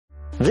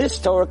This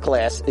Torah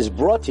class is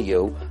brought to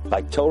you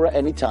by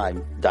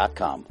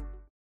TorahAnytime.com.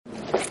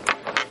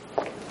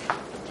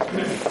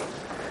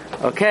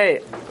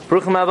 Okay,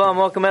 Bruchim Haba,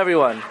 welcome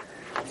everyone.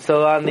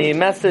 So on the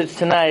message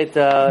tonight,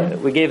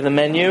 we gave the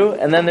menu,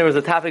 and then there was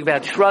a topic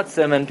about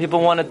shrutzim, and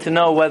people wanted to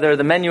know whether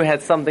the menu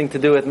had something to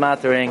do with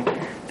mattering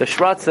the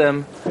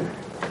shrutzim.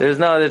 There's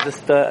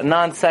just a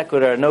non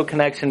sequitur, no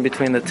connection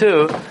between the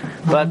two.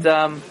 But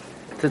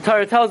the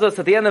Torah tells us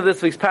at the end of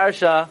this week's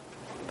parasha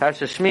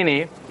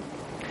Shmini,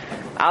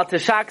 Al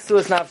teshaksu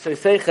es nafshei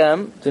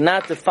seichem, do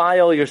not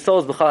defile your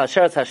souls b'chal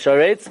hasheretz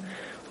hasharetz,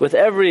 with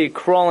every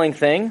crawling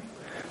thing.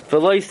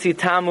 V'lo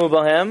yisitamu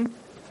b'hem,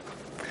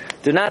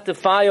 do not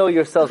defile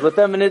yourselves with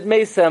them, and it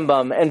may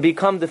sembam, and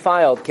become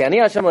defiled. Ki ani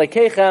Hashem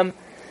lekeichem,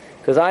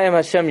 because I am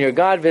Hashem your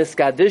God.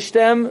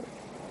 V'eskadishtem,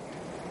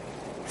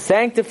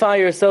 sanctify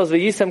yourselves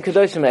v'yisem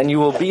kadoshim, and you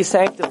will be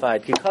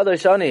sanctified. Ki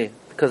kadosh ani,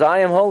 because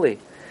I am holy.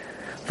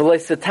 V'lo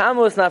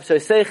yisitamu es nafshei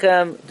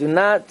seichem, do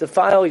not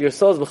defile your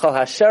souls b'chal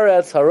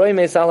hasheretz haroi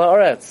meis al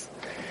haaretz,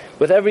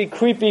 with every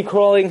creepy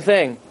crawling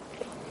thing.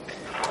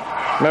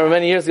 Remember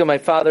many years ago my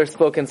father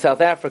spoke in South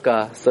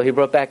Africa, so he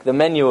brought back the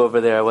menu over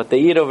there. What they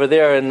eat over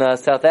there in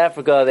South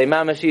Africa, they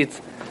mamash eat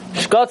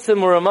shkotzim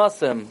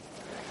uramasim,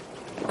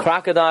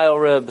 crocodile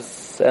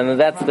ribs, and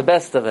that's the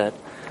best of it.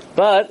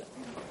 But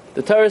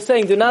the Torah is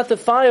saying, do not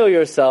defile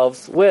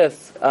yourselves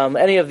with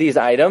any of these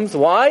items.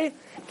 Why?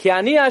 Ki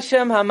ani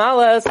Hashem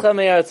hamala eschem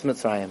me'eretz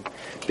Mitzrayim.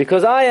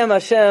 Because I am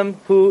Hashem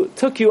who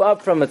took you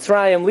up from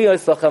Mitzrayim,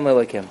 li'os lachem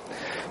elikim.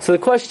 So the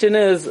question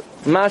is,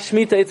 Ma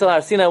Shmita Eitzel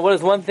Har Sinai, what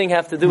does one thing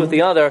have to do with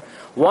the other?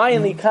 Why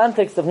in the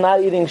context of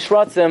not eating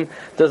shrutzim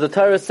does the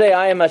Torah say,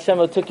 I am Hashem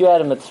who took you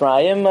out of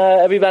Mitzrayim?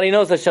 Everybody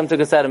knows Hashem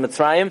took us out of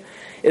Mitzrayim.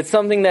 It's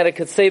something that it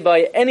could say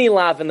by any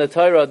lav in the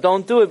Torah,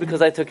 don't do it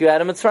because I took you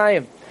out of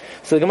Mitzrayim.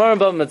 So the Gemara in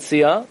Bava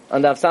Metzia,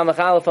 on Daf Samach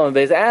Aleph Amud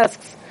Beis,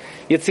 asks,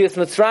 Yetzias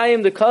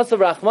Mitzrayim, the Kos of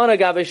Rachmana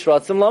Gabe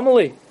Shrutzim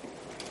Lamali.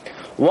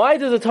 Why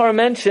does the Torah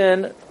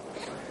mention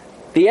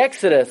the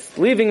Exodus,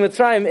 leaving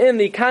Mitzrayim, in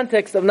the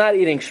context of not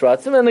eating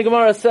shrutzim? And the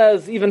Gemara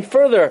says even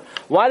further,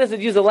 why does it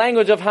use the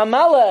language of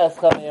Hamala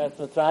Eschem Me'eretz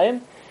Mitzrayim?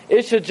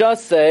 It should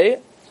just say,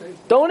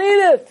 don't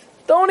eat it!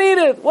 Don't eat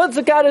it! What's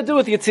it got to do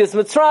with Yetzias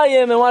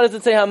Mitzrayim? And why does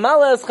it say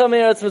Hamala Eschem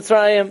Me'eretz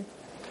Mitzrayim?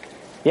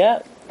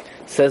 Yeah.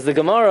 Says the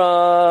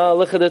Gemara,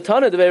 L'cha de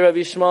Tana de Rabbi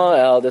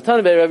Yishmael, the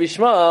Tana de Rabbi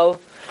Yishmael,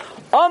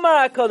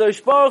 Amar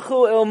HaKadosh Baruch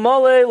Hu il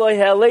mole lo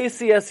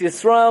halesi es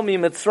Yisrael mi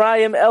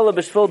Mitzrayim ela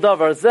b'shvil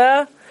davar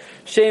zeh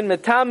shein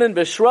metamin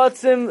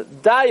b'shratzim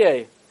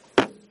daye.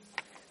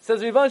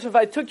 Says Rivansh, if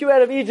I took you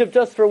out of Egypt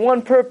just for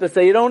one purpose,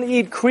 that you don't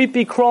eat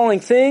creepy crawling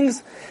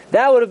things,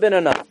 that would have been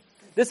enough.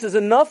 This is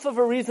enough of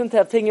a reason to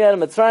have taken you out of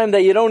Mitzrayim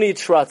that you don't eat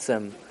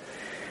shratzim.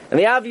 And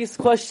the obvious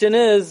question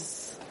is,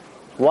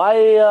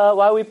 why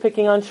are we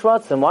picking on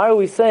shratzim? Why are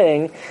we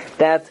saying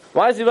that?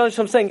 Why is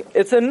Rivansh saying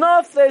it's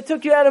enough that I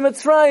took you out of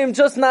Mitzrayim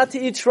just not to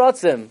eat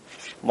shratzim?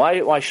 Why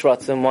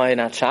shratzim? Why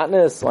not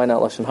shatnez? Why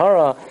not lashon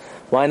hara?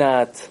 Why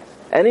not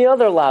any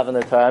other lav in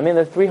the Torah? I mean,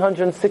 there's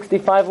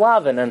 365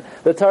 lavin, and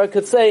the Torah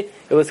could say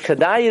it was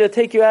kadai to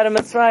take you out of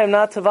Mitzrayim,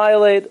 not to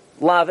violate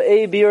lav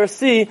A, B, or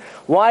C.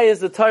 Why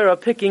is the Torah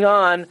picking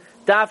on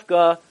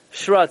dafka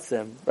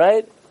shratzim?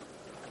 Right?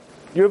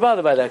 You're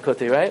bothered by that,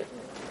 Kuti, right?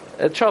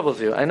 It troubles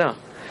you, I know.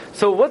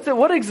 So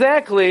what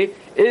exactly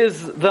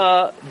is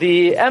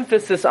the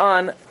emphasis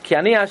on Ki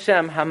ani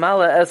Hashem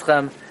hamala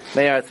eschem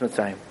me'eretz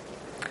Mitzrayim?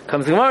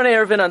 Comes the Gemara in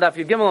Eruvin on Daf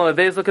Yud Gimel on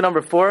Beis. Look at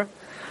number 4.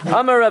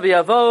 Amar Rabbi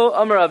Avo,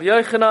 Amar Rabbi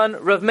Yochanan.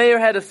 Rav Meir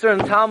had a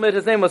certain Talmud.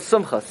 His name was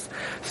Sumchas.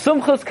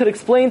 Sumchas could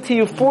explain to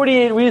you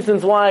 48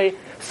 reasons why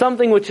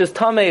something which is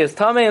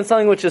tameh, and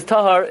something which is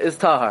tahar is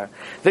tahar.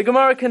 The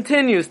Gemara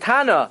continues.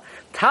 Tana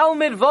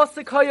Talmud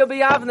Vosik Haya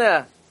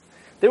b'Yavneh.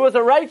 There was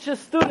a righteous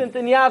student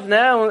in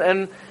Yavneh,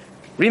 and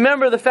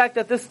remember the fact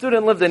that this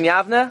student lived in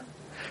Yavneh?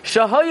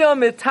 Shahaya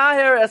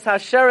mitaher es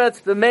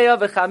hasheretz b'meya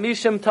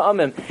v'chamishim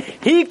ta'amim.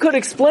 He could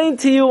explain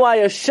to you why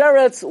a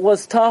sheretz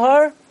was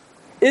tahar,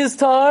 is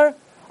tahar,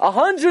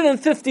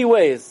 150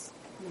 ways.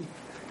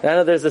 I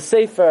know there's a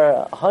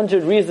sefer,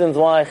 100 reasons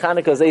why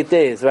Chanukah is 8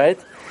 days, right?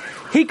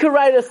 He could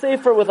write a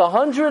sefer with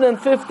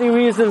 150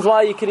 reasons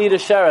why you could eat a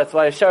sheretz,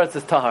 why a sheretz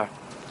is tahar.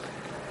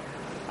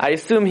 I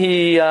assume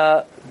he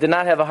did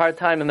not have a hard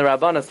time in the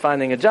Rabbanos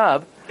finding a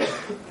job,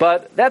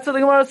 but that's what the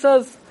Gemara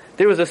says.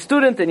 There was a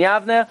student in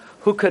Yavneh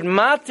who could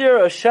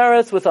matir a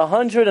sheretz with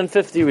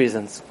 150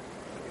 reasons.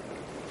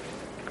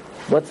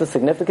 What's the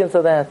significance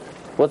of that?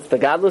 What's the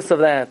godless of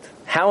that?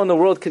 How in the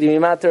world could you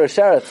matir a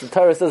sheretz? The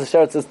Torah says a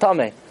sheretz is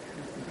tameh.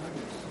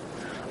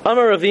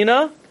 Amar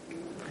Ravina,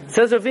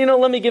 says Ravina,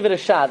 let me give it a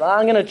shot.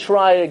 I'm going to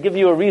try to give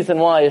you a reason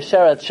why a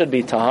sheretz should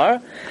be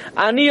tahar.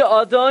 Ani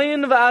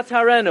adayin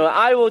v'atarenu.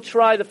 I will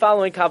try the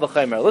following Kal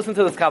V'chomer. Listen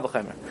to this Kal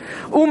V'chomer.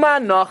 Uma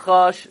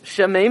nachash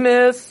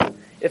shememis,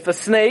 if a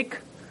snake,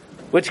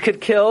 which could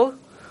kill,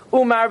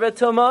 umarbe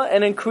tuma,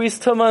 and increase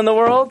tuma in the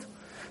world,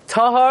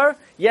 tahar,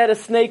 yet a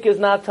snake is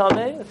not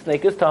tameh, a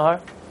snake is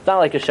tahar. It's not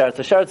like a sheretz.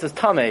 A sheretz is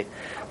tameh.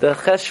 The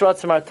ches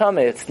shratzim are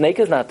tameh. A snake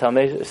is not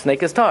tameh. A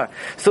snake is tar.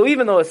 So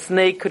even though a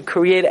snake could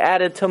create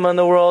added tumah in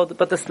the world,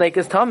 but the snake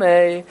is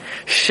tameh.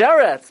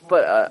 Sheretz,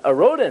 but a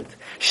rodent.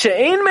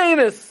 She'ein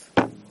meinis.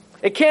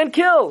 It can't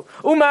kill.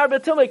 Umar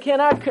betumah. It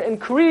cannot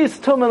increase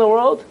tumah in the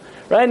world.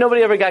 Right?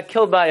 Nobody ever got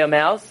killed by a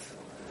mouse.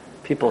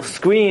 People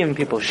scream,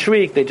 people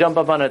shriek, they jump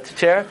up on a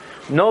chair.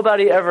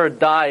 Nobody ever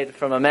died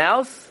from a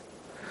mouse.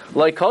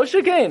 Like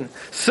koshikain.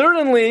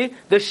 Certainly,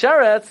 the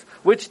sheretz,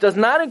 which does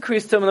not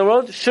increase tumah in the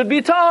world, should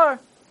be tar.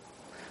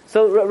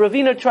 So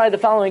Ravina tried the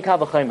following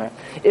kavachimer.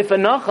 If a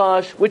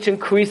nachash, which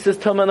increases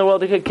tumah in the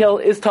world, it could kill,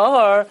 is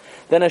tar,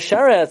 then a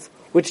sheretz,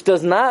 which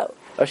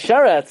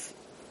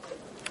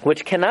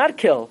cannot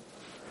kill,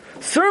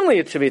 certainly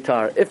it should be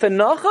tar. If a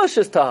nachash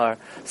is tar,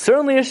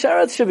 certainly a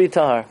sheretz should be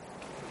tar.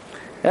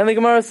 And the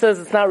Gemara says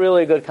it's not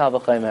really a good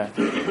kavachimer,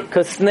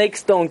 because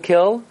snakes don't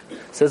kill.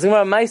 Says the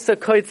Gemara, Maisa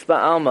koitz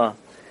ba'alma.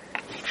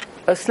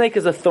 A snake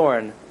is a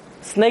thorn.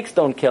 Snakes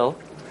don't kill.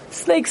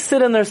 Snakes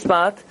sit in their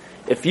spot.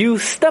 If you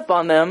step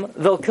on them,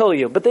 they'll kill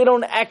you, but they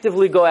don't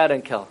actively go out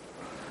and kill.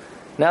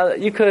 Now,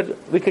 we could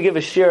give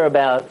a shir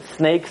about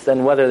snakes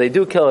and whether they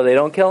do kill or they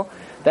don't kill.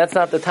 That's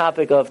not the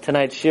topic of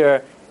tonight's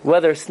shir,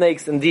 whether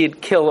snakes indeed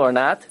kill or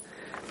not.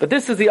 But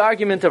this is the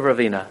argument of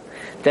Ravina,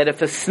 that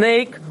if a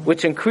snake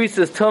which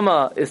increases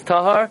tumah is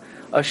tahar,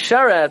 a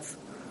sheretz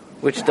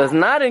which does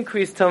not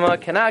increase tumah,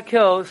 cannot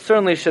kill,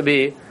 certainly should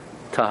be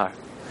tahar.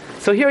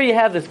 So here you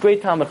have this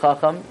great Talmid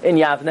Chacham in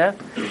Yavne,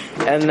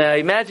 and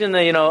imagine,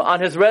 on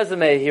his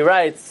resume he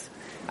writes,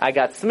 I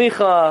got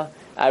smicha,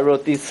 I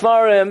wrote these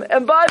svarim,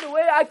 and by the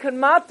way, I could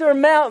matter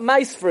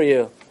mice for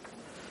you.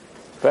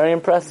 Very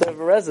impressive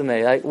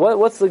resume.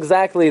 What's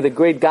exactly the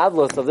great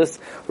godless of this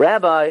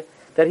rabbi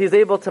that he's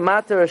able to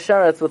matter a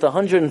sheretz with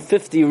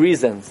 150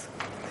 reasons?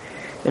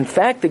 In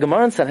fact, the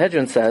Gemara in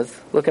Sanhedrin says,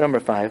 look at number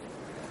 5,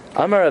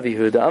 Amar Rav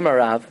Yehuda, Amar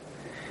Rav,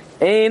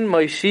 Ein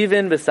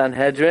moishivin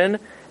b'Sanhedrin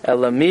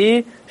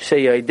elami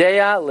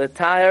sheyodeya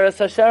l'taher es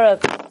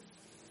hasheretz.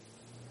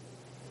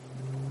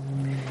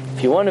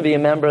 If you want to be a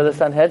member of the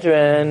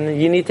Sanhedrin,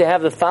 you need to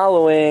have the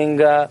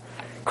following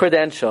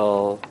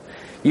credential.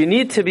 You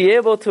need to be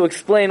able to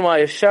explain why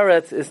a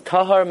sheretz is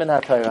tahar min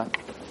ha-Torah.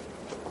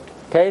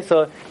 Okay,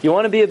 so you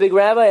want to be a big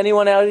rabbi?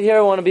 Anyone out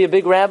here want to be a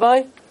big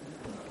rabbi?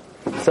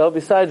 So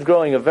besides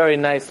growing a very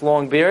nice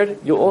long beard,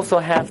 you also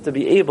have to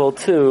be able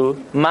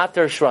to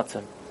mater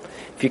shratzim.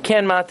 If you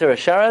can't mater a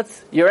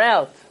sheretz, you're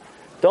out.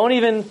 Don't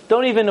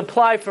even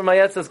apply for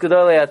Mayetzes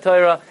Gedolei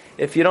HaTorah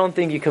if you don't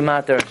think you can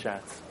mater a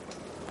sheretz.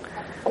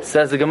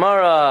 Says the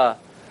Gemara,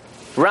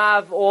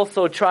 Rav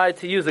also tried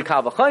to use a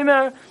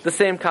kavachimer, the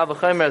same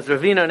kavachimer as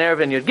Ravina and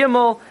Erevin Yud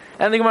Gimel,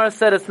 and the Gemara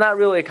said it's not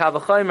really a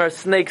kavachimer,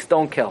 snakes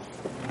don't kill.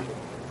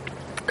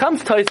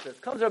 Comes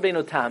Tosfos, comes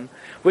Rabbeinu Tam,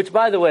 which,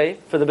 by the way,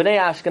 for the Bnei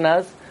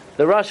Ashkenaz,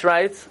 the Rosh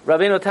writes,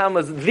 Rabbeinu Tam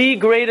was the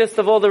greatest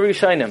of all the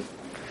Rishonim,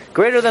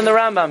 greater than the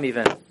Rambam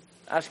even.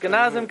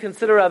 Ashkenazim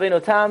consider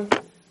Rabbeinu Tam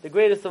the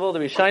greatest of all the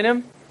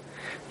Rishonim.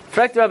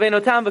 Frekt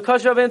Rabbeinu Tam,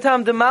 because Rabbeinu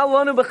Tam, Demal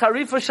lanu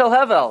b'charifa shel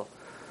hevel.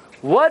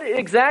 What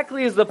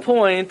exactly is the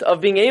point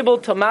of being able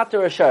to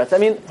mater a sheretz? I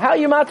mean, how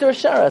you mater a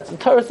sheretz? The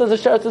Torah says a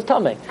sheretz is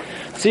tameh.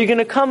 So you're going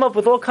to come up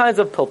with all kinds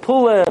of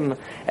pilpulim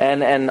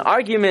and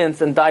arguments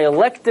and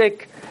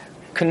dialectic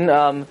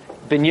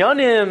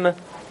binyanim.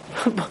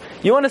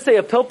 You want to say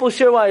a pilpul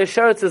shir why a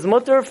sheretz is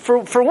mutter?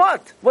 For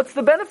what? What's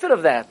the benefit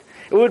of that?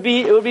 It would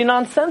be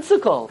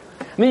nonsensical.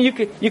 I mean,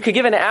 you could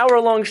give an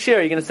hour-long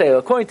shir. You're going to say,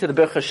 according to the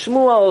Birchas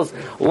Shmuel's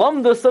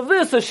lumdus of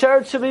this, a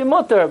sheretz should be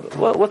mutter.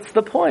 What's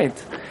the point?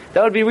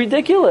 That would be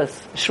ridiculous.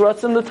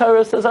 Shratz in the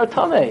Torah says are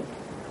tameh.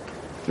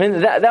 I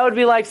mean, that would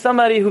be like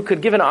somebody who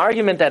could give an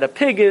argument that a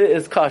pig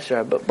is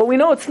kosher, but we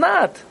know it's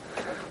not.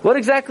 What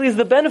exactly is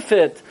the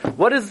benefit?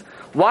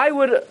 Why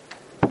would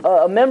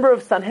a member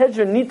of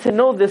Sanhedrin need to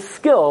know this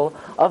skill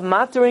of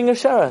matering a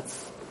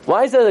sheretz?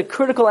 Why is that a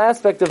critical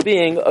aspect of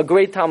being a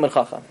great Talmid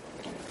Chacham?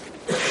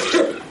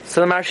 So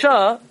the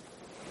Marsha,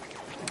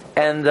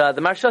 and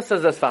the Marsha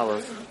says as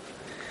follows.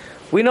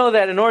 We know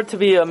that in order to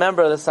be a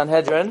member of the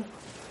Sanhedrin,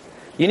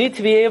 you need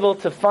to be able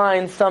to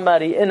find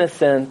somebody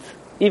innocent,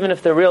 even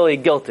if they're really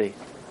guilty.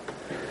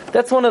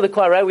 That's one of the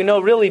klal, right? We know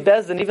really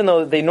Beis Din, even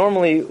though they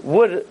normally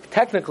would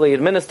technically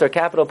administer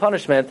capital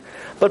punishment,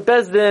 but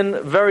Beis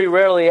Din very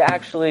rarely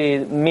actually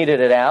meted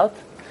it out.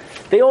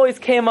 They always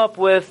came up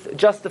with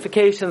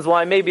justifications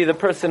why maybe the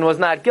person was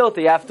not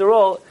guilty. After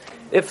all,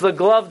 if the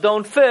glove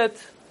don't fit,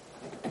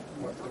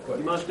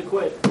 you must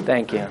acquit.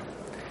 Thank you.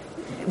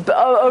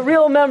 A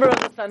real member of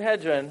the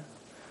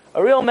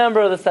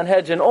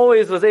Sanhedrin,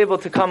 always was able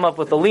to come up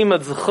with a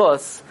limud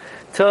zechus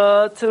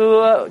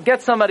to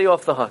get somebody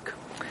off the hook.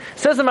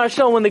 Says the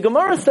Marsha, when the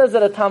Gemara says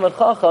that a Talmid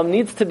Chacham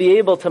needs to be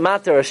able to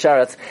mater a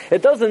sheretz,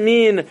 it doesn't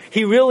mean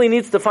he really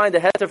needs to find a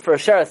heter for a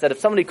sheretz, that if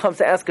somebody comes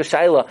to ask a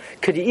shayla,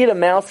 could you eat a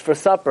mouse for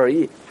supper?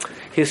 He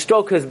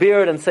stroke his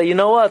beard and say, you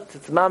know what,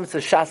 it's mam's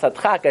shas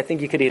atchak, I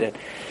think you could eat it.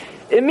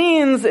 It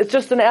means, it's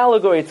just an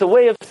allegory, it's a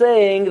way of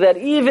saying that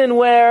even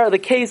where the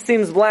case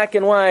seems black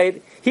and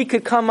white, he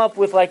could come up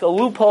with like a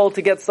loophole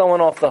to get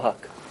someone off the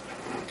hook.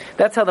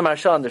 That's how the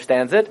Maharsha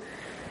understands it.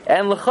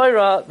 And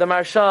l'chayra, the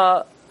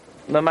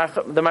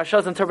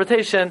Maharsha's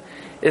interpretation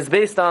is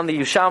based on the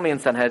Yushalmi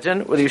and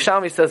Sanhedrin, where the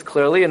Yushalmi says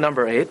clearly in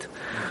number 8,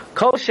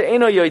 Kol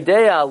she'eno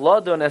yoidea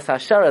lodon es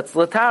hasharetz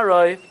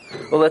l'taroi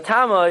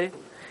u'l'tamoi.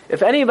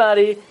 If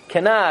anybody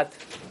cannot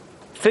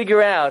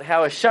figure out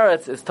how a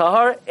sharetz is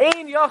tahar,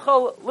 ein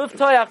yachol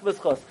liftoyach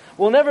b'schos.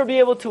 We'll never be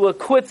able to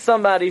acquit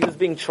somebody who's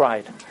being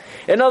tried.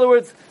 In other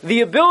words,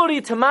 the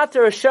ability to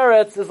matter a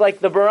sharetz is like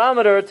the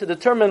barometer to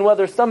determine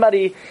whether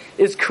somebody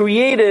is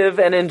creative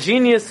and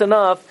ingenious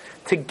enough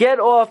to get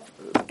off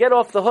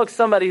the hook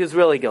somebody who's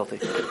really guilty.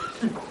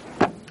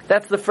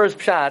 That's the first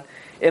pshat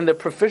in the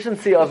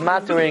proficiency of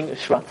mattering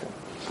shvatim.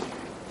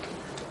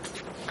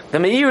 The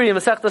Meiri in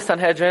Masechtas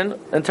Sanhedrin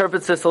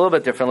interprets this a little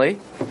bit differently.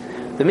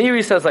 The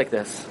Meiri says like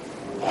this.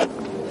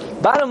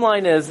 Bottom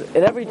line is,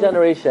 in every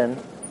generation,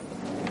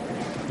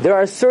 there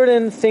are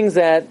certain things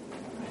that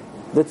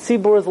the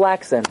tzibur is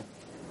lax in,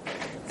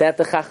 that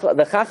the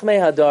Chachmei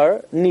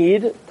Hadar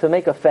need to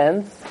make a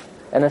fence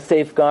and a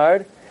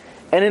safeguard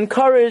and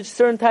encourage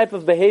certain type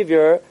of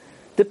behavior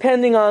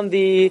depending on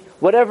the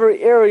whatever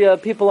area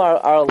people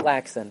are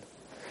lax in.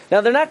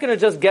 Now they're not going to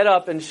just get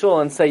up in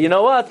shul and say, you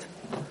know what,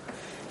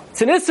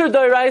 it's an Isser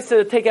D'Oraisa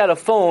to take out a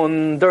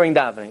phone during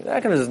davening. They're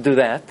not going to just do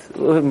that.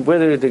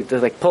 Whether they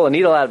like pull a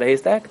needle out of a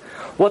haystack.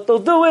 What they'll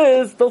do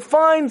is they'll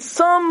find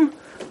some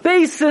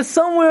basis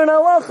somewhere in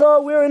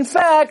halacha where in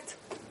fact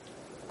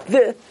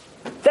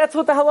that's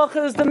what the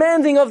halacha is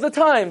demanding of the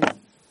time.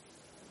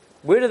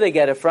 Where do they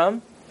get it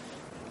from?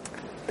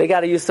 They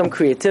got to use some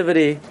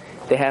creativity.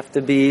 They have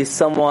to be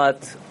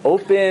somewhat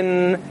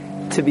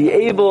open to be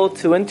able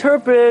to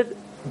interpret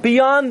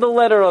beyond the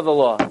letter of the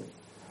law.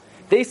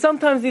 They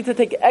sometimes need to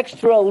take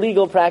extra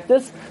legal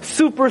practice,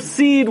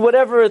 supersede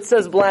whatever it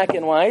says black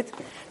and white.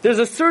 There's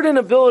a certain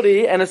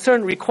ability and a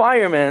certain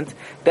requirement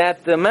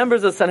that the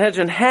members of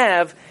Sanhedrin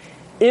have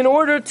in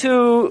order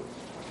to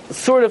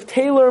sort of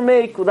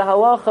tailor-make the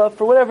halacha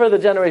for whatever the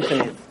generation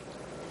needs.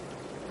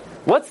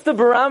 What's the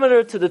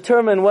barometer to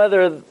determine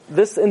whether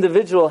this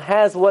individual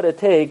has what it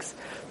takes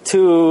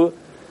to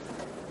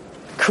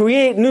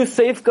create new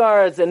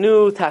safeguards and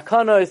new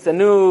takanos and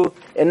new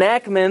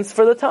enactments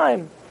for the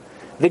time?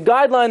 The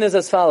guideline is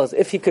as follows.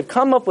 If he could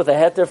come up with a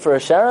heter for a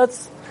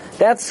sharetz,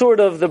 that's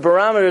sort of the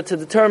barometer to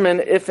determine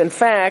if, in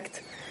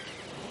fact,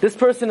 this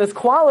person is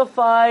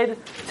qualified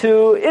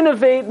to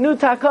innovate new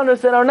takanos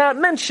that are not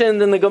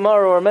mentioned in the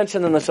Gemara or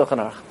mentioned in the Shulchan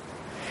Aruch.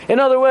 In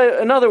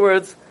other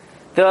words,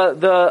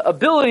 the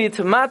ability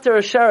to matter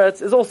a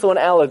sharetz is also an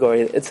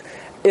allegory. It's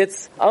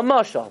a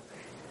mashal.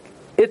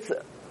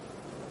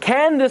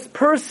 Can this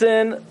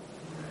person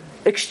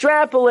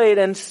extrapolate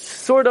and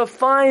sort of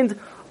find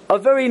a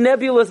very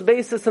nebulous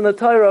basis in the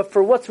Torah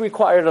for what's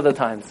required of the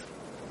times?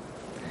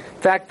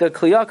 In fact, the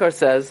Kli Yakar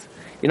says,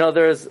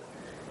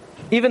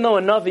 even though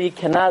a Navi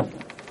cannot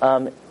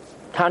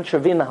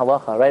contravene the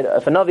halacha, right?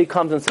 If a Navi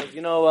comes and says,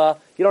 you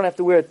don't have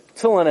to wear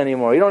tefillin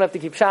anymore, you don't have to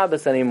keep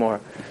Shabbos anymore,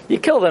 you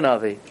kill the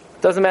Navi.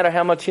 Doesn't matter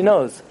how much he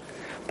knows.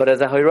 But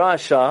as a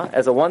Hirasha,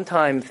 as a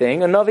one-time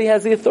thing, a Navi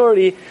has the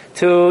authority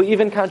to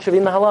even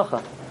contravene the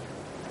halacha.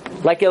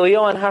 Like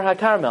Eliyahu on Har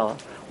HaKarmel,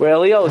 where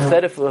Eliyahu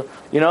said, if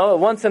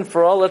once and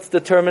for all, let's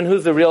determine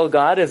who's the real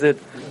God. Is it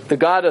the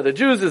God of the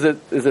Jews? Is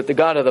it the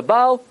God of the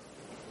Baal?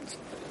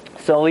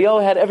 So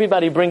Eliyahu had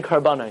everybody bring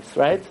karbanos,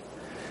 right?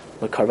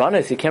 But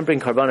karbanos, you can't bring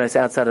karbanos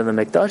outside of the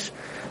Mikdash.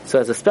 So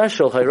as a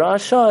special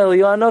Hirasha,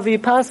 Eliyahu Navi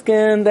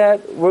paskin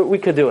that we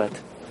could do it.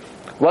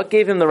 What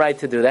gave him the right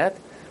to do that?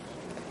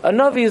 A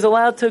Navi is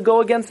allowed to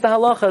go against the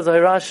halacha as a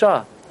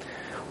Hirasha.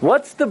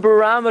 What's the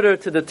barometer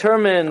to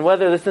determine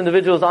whether this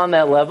individual is on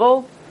that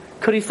level?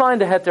 Could he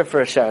find a heter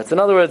for a sharetz? In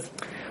other words,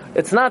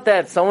 it's not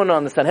that someone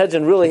on the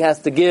Sanhedrin really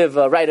has to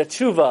write a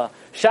tshuva,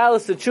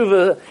 shalos a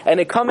tshuva, and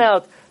it come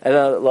out,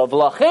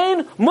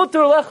 v'lachein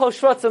muter lecho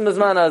shvatzim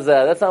bizman hazeh.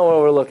 That's not what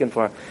we're looking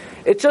for.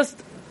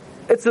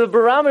 It's a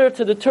barometer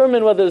to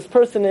determine whether this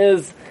person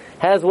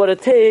has what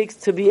it takes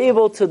to be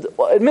able to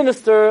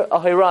administer a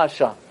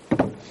hirasha.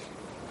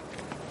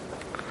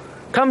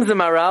 Comes the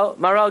Maharal.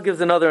 Maharal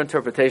gives another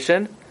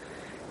interpretation.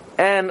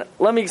 And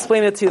let me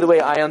explain it to you the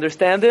way I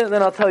understand it, and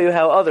then I'll tell you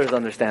how others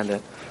understand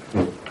it.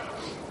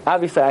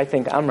 Obviously, I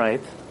think I'm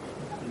right.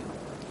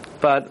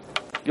 But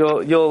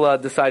you'll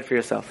decide for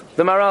yourself.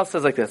 The Maharal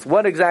says like this.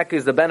 What exactly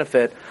is the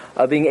benefit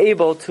of being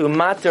able to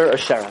matter a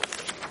sheretz?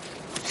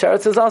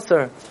 Sheretz is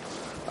asur.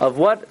 Of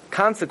what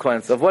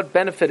consequence, of what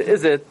benefit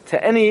is it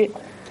to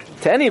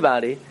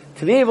anybody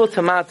to be able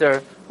to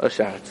matter a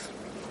sheretz?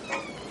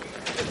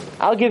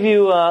 I'll give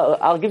you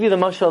the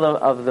mashal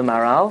of the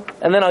Maharal,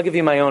 and then I'll give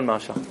you my own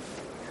mashal.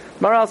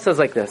 Maharal says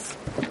like this.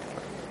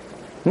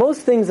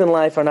 Most things in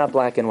life are not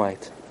black and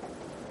white.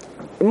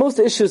 Most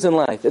issues in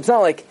life, it's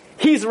not like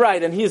he's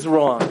right and he's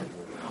wrong,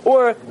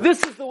 or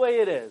this is the way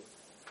it is,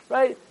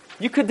 right?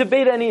 You could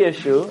debate any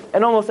issue,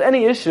 and almost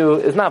any issue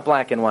is not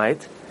black and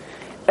white.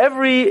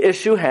 Every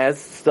issue has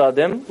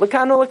stadim,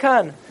 lakan or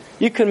lakan.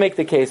 You can make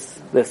the case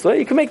this way,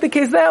 you can make the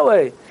case that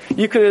way.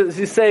 You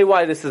say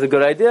why this is a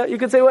good idea, you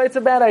could say why it's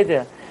a bad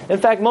idea. In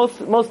fact,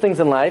 most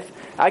things in life,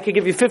 I could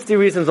give you 50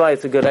 reasons why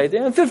it's a good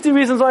idea and 50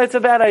 reasons why it's a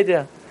bad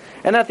idea.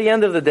 And at the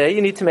end of the day,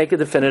 you need to make a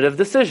definitive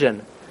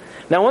decision.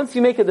 Now, once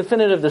you make a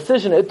definitive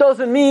decision, it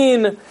doesn't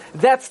mean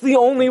that's the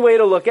only way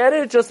to look at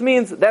it. It just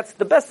means that's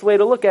the best way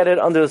to look at it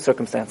under the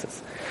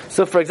circumstances.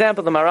 So, for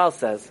example, the Maral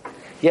says,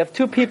 you have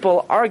two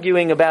people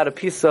arguing about a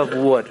piece of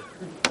wood.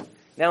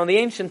 Now, in the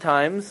ancient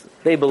times,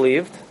 they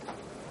believed,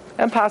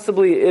 and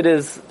possibly it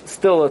is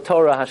still a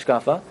Torah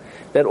hashkafa,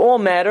 that all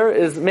matter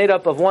is made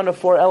up of one of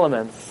four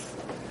elements.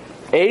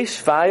 Eish,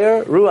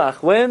 fire,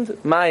 ruach, wind,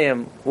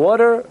 mayim,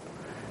 water,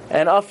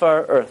 and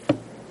afar, earth.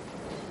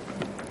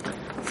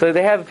 So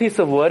they have a piece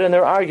of wood and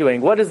they're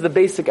arguing, what is the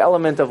basic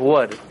element of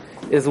wood?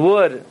 Is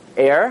wood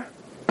air,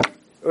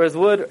 or is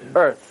wood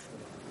earth?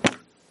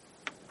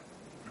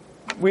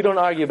 We don't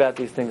argue about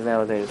these things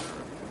nowadays.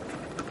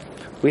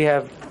 We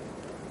have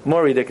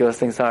more ridiculous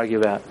things to argue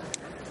about.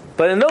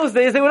 But in those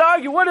days, they would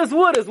argue, what is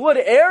wood? Is wood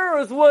air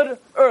or is wood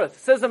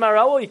earth? Says the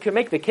Maral, you can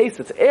make the case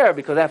it's air,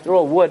 because after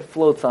all, wood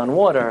floats on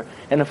water,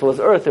 and if it was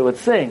earth, it would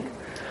sink.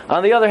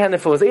 On the other hand,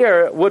 if it was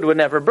air, wood would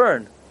never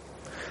burn.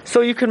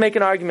 So you could make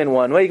an argument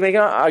one way, you can make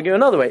an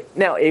argument another way.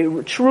 Now,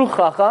 a true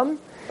chacham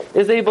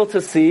is able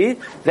to see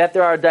that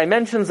there are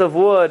dimensions of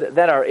wood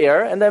that are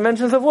air, and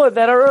dimensions of wood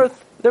that are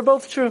earth. They're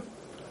both true.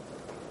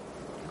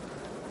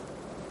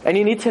 And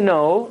you need to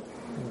know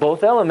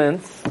both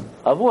elements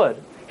of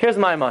wood. Here's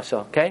my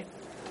mashal, okay?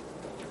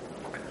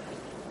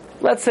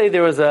 Let's say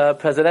there was a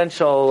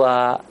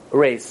presidential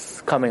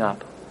race coming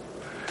up,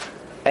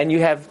 and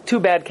you have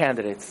two bad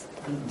candidates,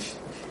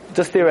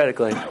 just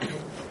theoretically.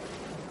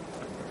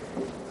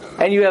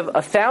 And you have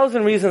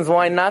 1,000 reasons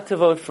why not to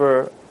vote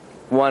for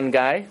one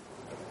guy,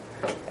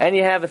 and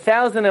you have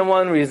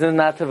 1,001 reasons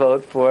not to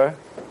vote for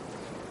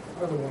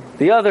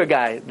the other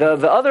guy.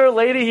 The other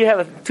lady, you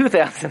have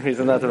 2,000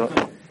 reasons not to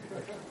vote.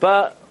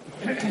 But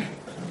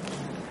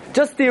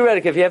just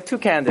theoretically, if you have two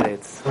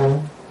candidates,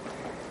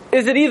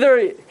 is it either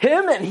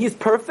him and he's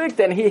perfect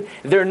and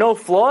there are no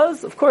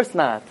flaws? Of course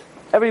not.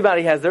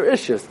 Everybody has their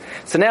issues.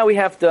 So now we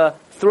have to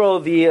throw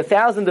the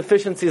 1,000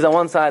 deficiencies on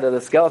one side of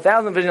the scale,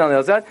 1,000 deficiencies on the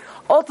other side.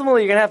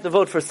 Ultimately, you're going to have to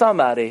vote for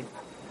somebody.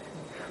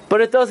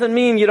 But it doesn't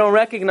mean you don't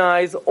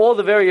recognize all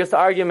the various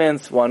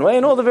arguments one way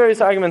and all the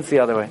various arguments the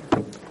other way.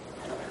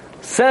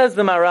 Says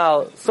the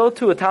Maral, so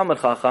too a Talmud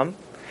Chacham.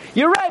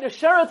 You're right, a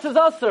sheretz is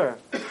usher.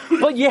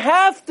 But you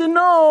have to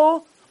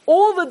know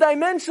all the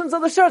dimensions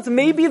of the sheretz.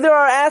 Maybe there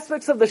are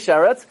aspects of the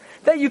sheretz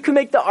that you can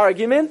make the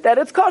argument that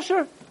it's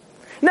kosher.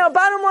 Now,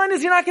 bottom line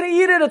is you're not going to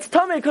eat it. It's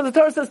tameh because the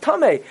Torah says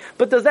tameh.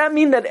 But does that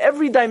mean that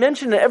every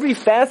dimension and every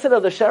facet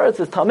of the sheretz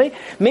is tameh?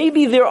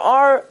 Maybe there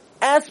are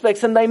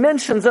aspects and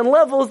dimensions and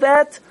levels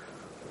that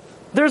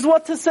there's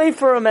what to say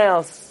for a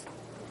mouse.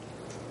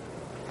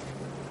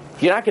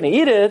 You're not going to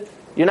eat it.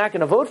 You're not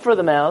going to vote for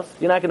the mouse.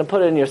 You're not going to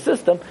put it in your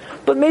system.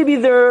 But maybe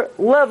there are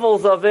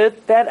levels of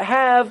it that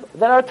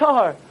are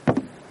tahar.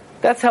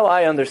 That's how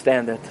I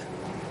understand it.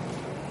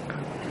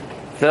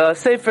 The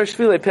Sefer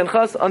Shvilei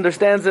Pinchas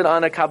understands it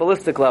on a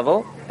Kabbalistic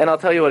level, and I'll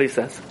tell you what he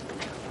says.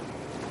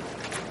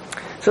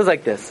 It says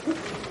like this.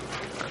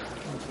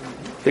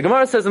 The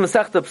Gemara says in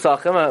Masechta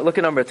Pesachim, look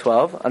at number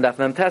 12, on Daf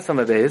Mem Tes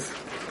Amud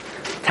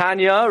Beis,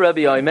 Tanya,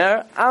 Rabbi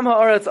Omer, Am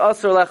ha'aretz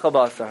asur lecha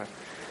basar.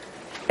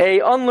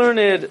 A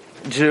unlearned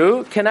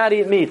Jew cannot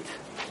eat meat.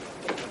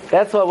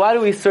 That's why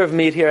do we serve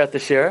meat here at the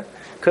shir?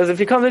 Because if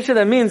you come to the shir,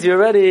 that means you're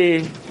already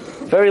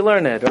very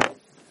learned. Right?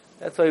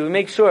 That's why we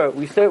make sure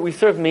we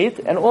serve meat,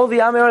 and all the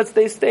Amirats,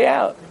 they stay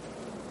out.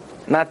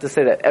 Not to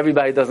say that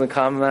everybody doesn't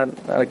come, I'm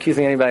not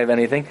accusing anybody of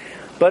anything,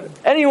 but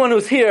anyone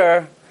who's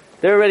here,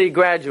 they're already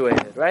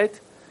graduated, right?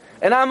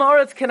 And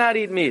Amirats cannot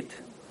eat meat.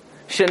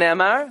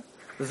 Shenemar,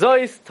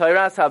 Zois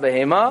Tairas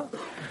HaBehema,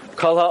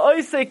 Kol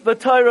ha'oisek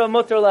b'Torah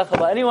mutar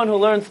lecha. Anyone who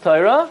learns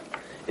Torah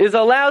is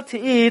allowed to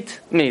eat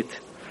meat.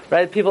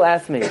 Right? People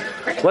ask me,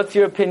 what's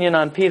your opinion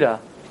on pita?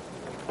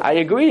 I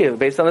agree,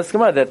 based on this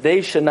Gemara, that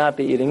they should not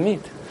be eating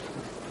meat.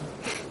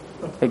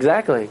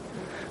 Exactly.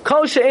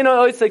 Kol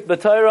she'eino oisek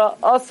b'Torah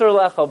asur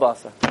lecha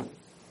basar.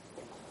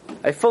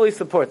 I fully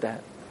support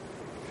that.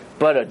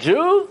 But a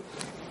Jew,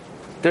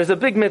 there's a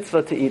big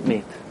mitzvah to eat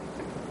meat.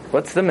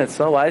 What's the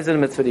mitzvah? Why is it a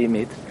mitzvah to eat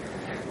meat?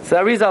 So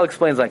Arizal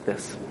explains like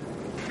this.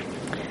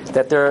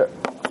 That there are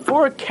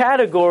 4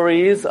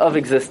 categories of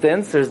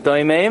existence. There's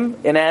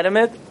doimim,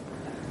 inanimate,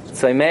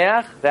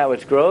 tzaimeach, that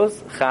which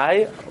grows,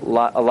 chai,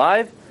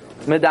 alive,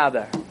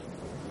 medaber,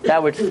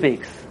 that which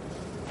speaks.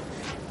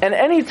 And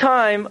any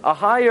time a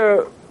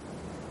higher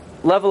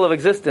level of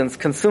existence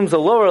consumes a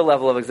lower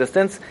level of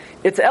existence,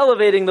 it's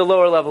elevating the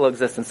lower level of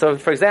existence. So,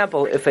 for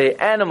example, if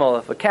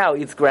a cow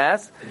eats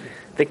grass,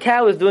 the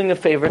cow is doing a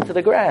favor to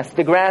the grass.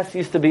 The grass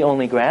used to be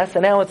only grass,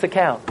 and now it's a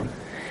cow.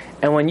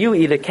 And when you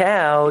eat a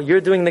cow,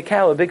 you're doing the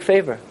cow a big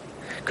favor.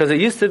 Because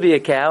it used to be a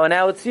cow, and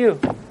now it's you.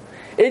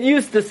 It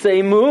used to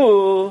say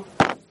moo,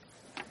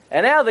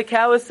 and now the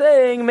cow is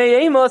saying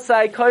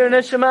me'emosai koyer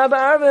neshama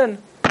ba'arvin.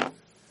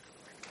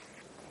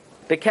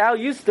 The cow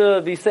used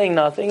to be saying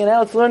nothing, and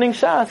now it's learning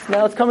Shas.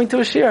 Now it's coming to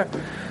a shir.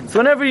 So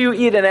whenever you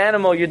eat an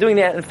animal, you're doing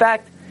that. In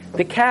fact,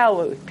 The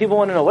cow, people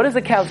want to know, what is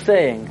the cow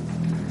saying?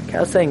 The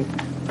cow's saying,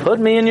 put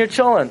me in your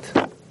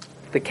cholent.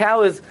 The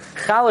cow is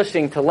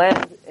chalashing to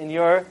land in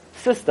your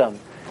system.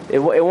 It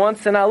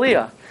wants an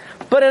aliyah.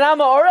 But in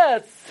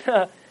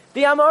Amoretz,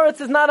 the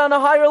Amoretz is not on a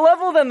higher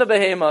level than the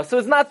behema, so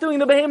it's not doing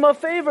the behema a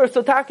favor,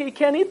 so Taka, he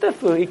can't eat the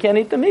food, he can't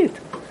eat the meat.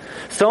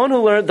 Someone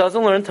who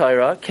doesn't learn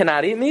Torah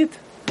cannot eat meat.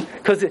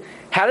 Because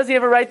how does he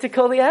have a right to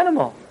kill the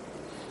animal?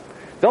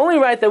 The only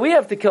right that we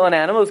have to kill an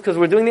animal is because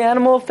we're doing the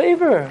animal a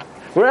favor.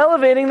 We're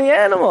elevating the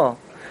animal.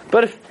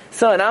 But if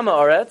so, an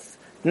Amoretz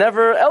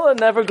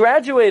never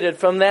graduated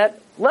from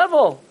that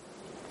level.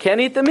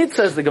 Can't eat the meat,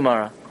 says the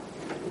Gemara.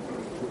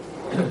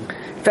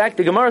 In fact,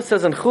 the Gemara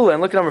says in Chula,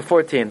 and look at number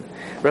 14,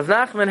 Rav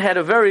Nachman had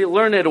a very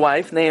learned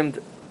wife named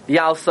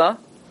Yalsa,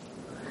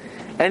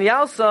 and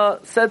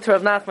Yalsa said to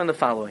Rav Nachman the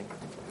following,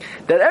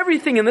 that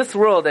everything in this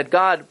world that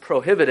God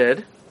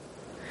prohibited,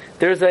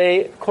 there's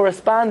a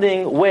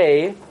corresponding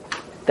way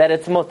that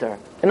it's mutter.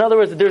 In other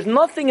words, there's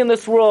nothing in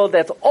this world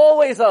that's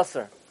always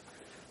usser.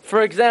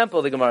 For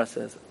example, the Gemara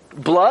says,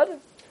 blood?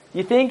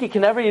 You think you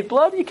can never eat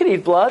blood? You can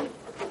eat blood.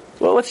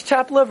 Well, what's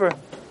chopped liver?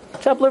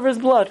 Chopped liver is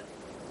blood.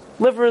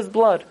 Liver is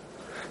blood.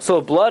 So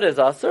blood is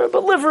usser,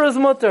 but liver is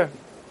mutter.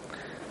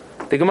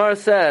 The Gemara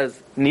says,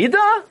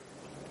 nida?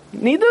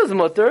 Nida is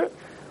mutter.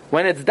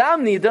 When it's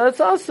dam nida, it's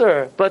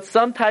usser. But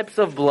some types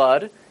of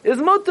blood is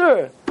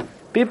mutter.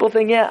 People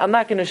think, yeah, I'm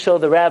not going to show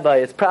the rabbi.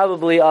 It's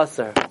probably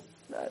usser.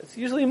 It's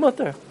usually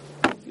mutter.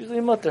 Usually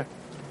mutter.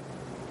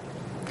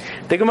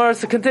 The Gemara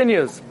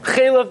continues.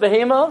 Chel of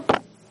behema.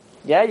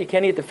 Yeah, you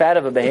can't eat the fat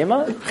of a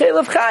behema. Chel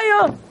of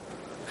chaya.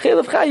 Chel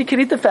of chaya. You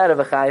can eat the fat of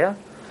a chaya.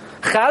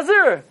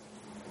 Chazer.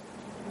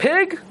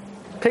 Pig.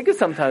 Pig is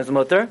sometimes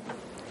mutter.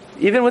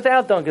 Even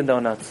without Dunkin'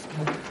 Donuts.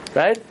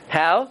 Right?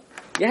 How?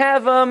 You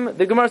have,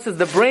 the Gemara says,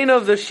 the brain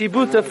of the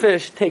shibuta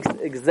fish tastes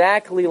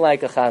exactly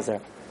like a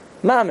chazer.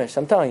 Mamish,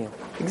 I'm telling you.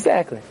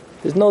 Exactly.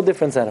 There's no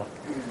difference at all.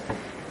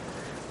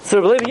 So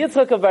Rabbi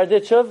Yitzchak of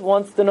Barditchev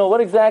wants to know what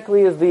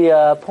exactly is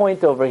the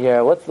point over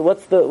here. What's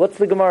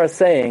the Gemara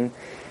saying,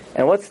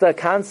 and what's the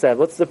concept?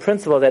 What's the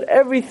principle that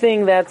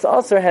everything that's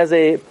also has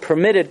a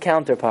permitted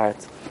counterpart?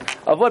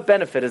 Of what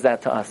benefit is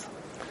that to us?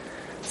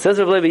 Says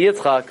Rabbi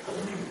Yitzchak,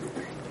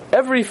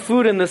 every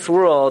food in this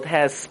world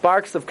has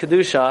sparks of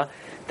kedusha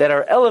that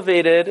are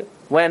elevated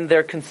when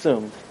they're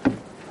consumed.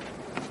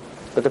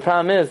 But the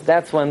problem is,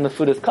 that's when the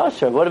food is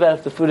kosher. What about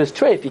if the food is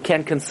treif? You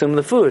can't consume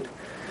the food.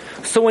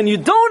 So when you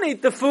don't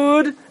eat the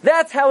food,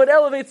 that's how it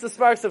elevates the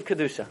sparks of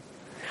kedusha.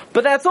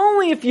 But that's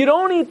only if you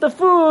don't eat the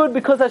food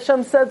because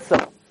Hashem said so.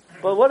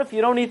 But what if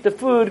you don't eat the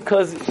food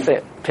because,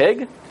 say,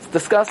 pig? It's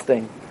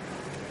disgusting.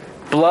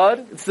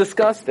 Blood? It's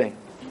disgusting.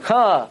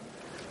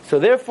 So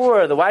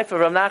therefore, the wife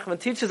of Rav Nachman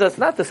teaches us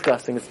not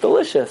disgusting, it's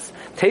delicious.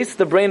 Taste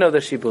the brain of the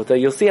shibuta,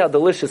 you'll see how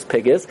delicious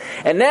pig is.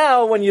 And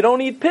now, when you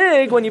don't eat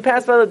pig, when you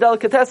pass by the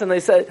delicatessen, they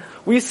say,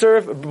 we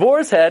serve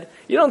boar's head,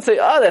 you don't say,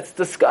 oh, that's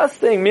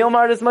disgusting, Meal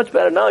Mart is much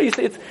better. No, you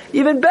say, it's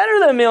even better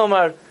than Meal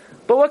Mart.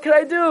 But what can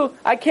I do?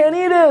 I can't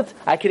eat it.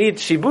 I can eat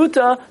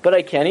shibuta, but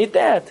I can't eat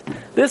that.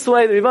 This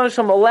way, the Rebbeinu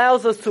Shalom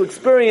allows us to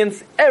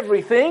experience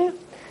everything,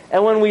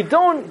 and when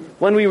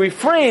we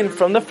refrain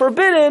from the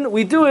forbidden,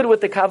 we do it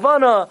with the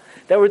kavanah,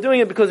 that we're doing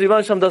it because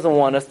Rebbeinu Shalom doesn't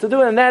want us to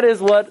do it, and that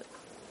is what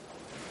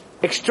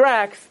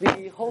extracts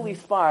the holy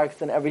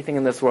sparks and everything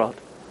in this world.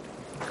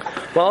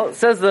 Well,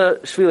 says the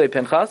Shvilei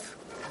Pinchas,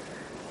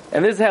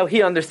 and this is how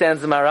he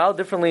understands the Maral,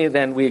 differently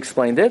than we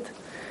explained it.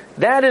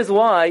 That is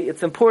why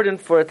it's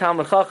important for a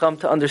Talmud Chacham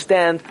to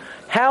understand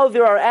how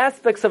there are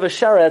aspects of a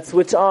sheretz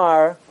which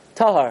are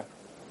tahar.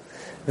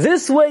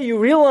 This way you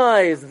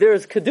realize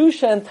there's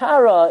kedusha and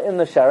tara in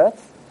the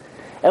sheretz,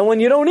 and when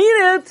you don't eat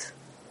it,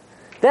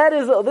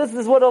 this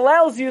is what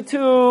allows you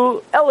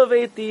to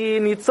elevate the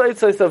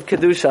nitzotzos of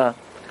kedusha.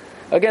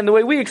 Again, the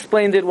way we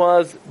explained it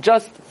was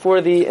just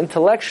for the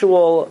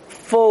intellectual,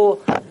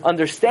 full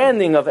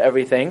understanding of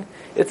everything.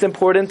 It's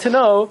important to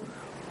know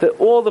that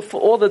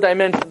all the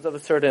dimensions of a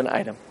certain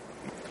item.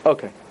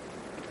 Okay.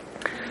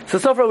 So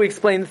far we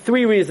explained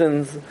 3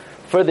 reasons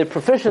for the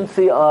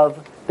proficiency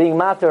of being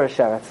mater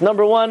sheretz.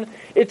 Number 1,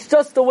 it's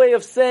just a way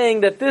of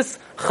saying that this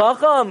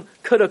chacham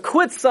could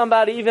acquit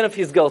somebody even if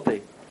he's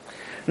guilty.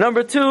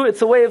 Number 2,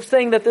 it's a way of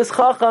saying that this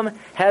chacham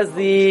has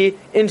the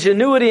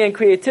ingenuity and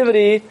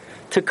creativity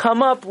to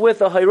come up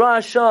with a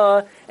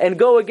hayrasha and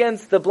go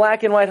against the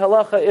black and white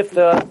halacha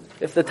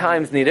if the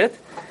times need it.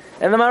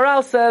 And the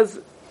Maral says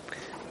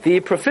the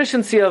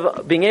proficiency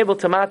of being able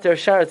to mater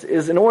sheretz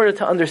is in order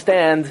to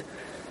understand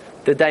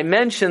the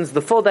dimensions,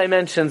 the full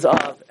dimensions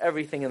of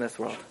everything in this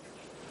world.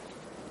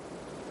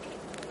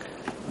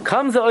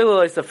 Comes the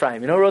Oilos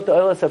Ephraim. You know who wrote the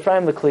Oilos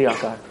Ephraim? The Kli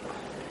Yakar.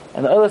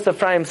 And the Oilos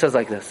Ephraim says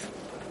like this.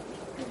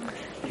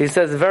 He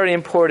says a very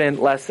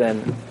important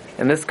lesson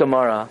in this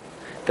Gemara,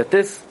 that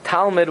this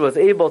Talmud was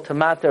able to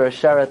mater a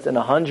sheretz in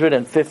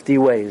 150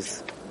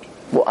 ways.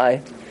 Why?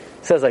 He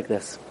says like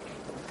this.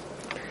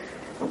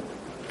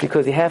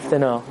 Because you have to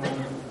know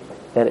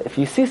that if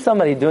you see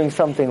somebody doing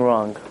something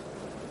wrong,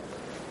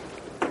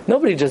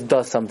 nobody just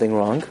does something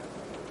wrong.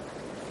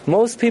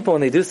 Most people,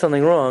 when they do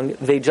something wrong,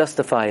 they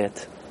justify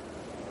it.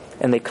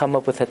 And they come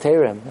up with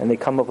heterim, and they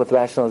come up with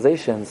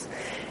rationalizations.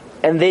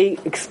 And they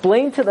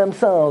explain to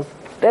themselves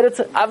that it's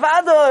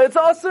avada, it's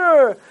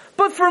asur,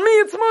 but for me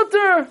it's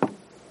mutter.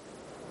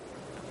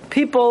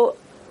 People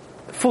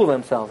fool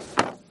themselves.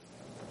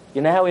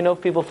 You know how we know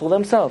people fool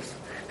themselves?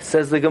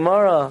 Says the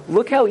Gemara,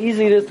 look how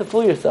easy it is to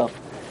fool yourself.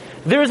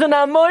 There's an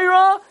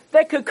Amoira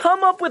that could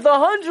come up with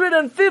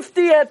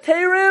 150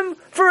 heterim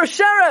for a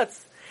sheretz.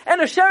 And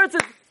a sheretz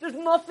is, there's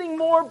nothing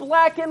more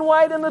black and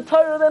white in the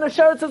Torah than a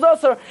sheretz is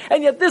asur.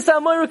 And yet this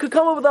Amoira could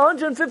come up with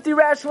 150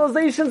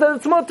 rationalizations that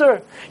it's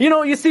mutter. You know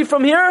what you see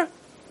from here?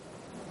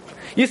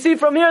 You see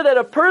from here that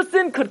a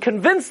person could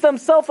convince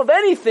themselves of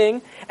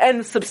anything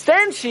and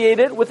substantiate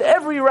it with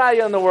every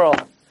raya in the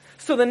world.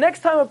 So the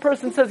next time a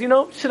person says,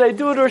 should I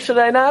do it or should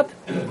I not?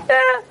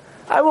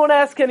 I won't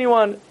ask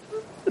anyone.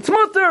 It's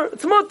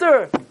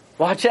mutter.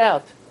 Watch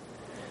out.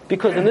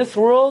 Because in this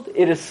world,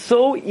 it is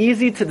so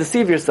easy to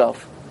deceive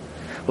yourself.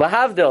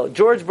 Lahavdil,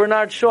 George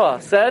Bernard Shaw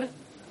said,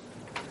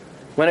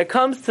 when it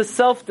comes to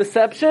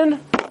self-deception,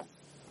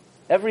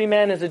 every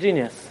man is a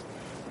genius.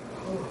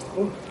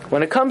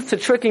 When it comes to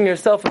tricking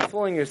yourself and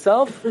fooling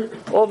yourself,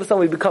 all of a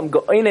sudden we become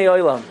go'inei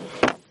olam.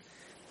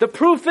 The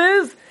proof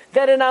is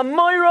that an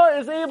Amoira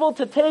is able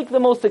to take the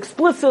most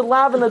explicit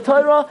lav in the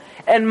Torah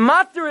and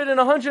matter it in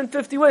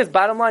 150 ways.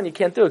 Bottom line, you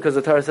can't do it because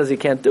the Torah says you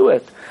can't do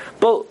it.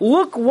 But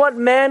look what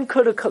man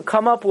could have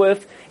come up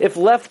with if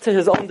left to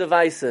his own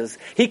devices.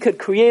 He could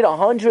create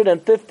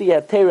 150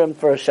 heterim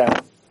for a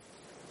sheretz.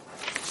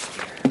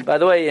 By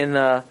the way, in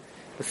the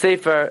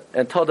Sefer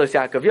and Toldos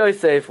Yaakov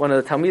Yosef, one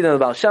of the Talmidim of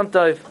Baal Shem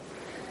Tov,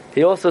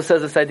 he also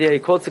says this idea, he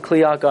quotes a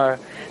Kli Yakar,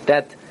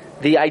 that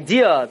the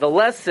idea, the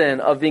lesson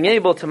of being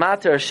able to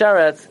matter a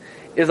sheretz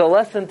is a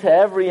lesson to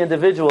every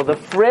individual. The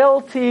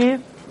frailty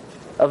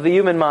of the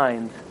human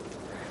mind.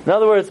 In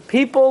other words,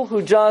 people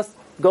who just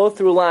go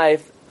through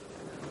life,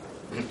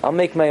 I'll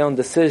make my own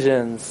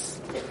decisions.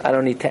 I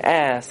don't need to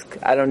ask.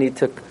 I don't need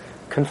to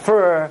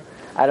confer.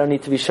 I don't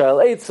need to be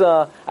Sha'al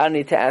Eitzah. I don't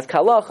need to ask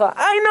halacha.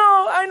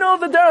 I know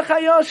the Derech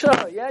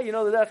HaYashar. Yeah, you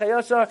know the Derech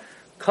HaYashar?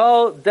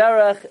 Kol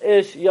Derech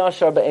Ish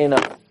Yashar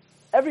Be'einav.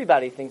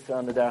 Everybody thinks they're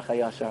on the Derech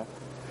HaYashar.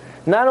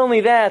 Not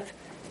only that,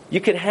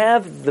 you could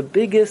have the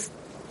biggest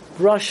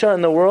Rasha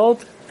in the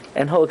world,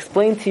 and he'll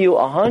explain to you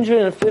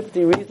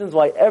 150 reasons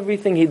why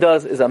everything he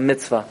does is a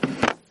mitzvah.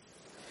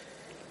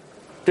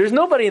 There's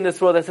nobody in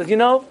this world that says,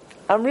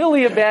 I'm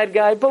really a bad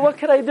guy, but what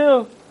could I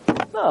do?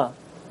 No.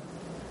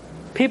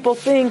 People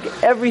think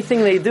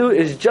everything they do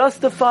is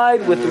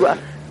justified with...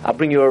 I'll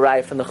bring you a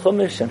raya from the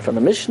Chumash, and from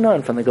the Mishnah,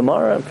 and from the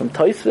Gemara, and from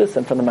Tosfos,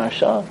 and from the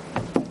Maharsha.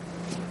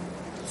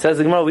 Says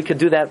the Gemara, we could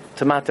do that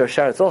to Matar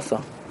Sheretz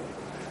also.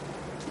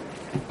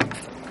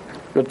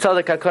 Reb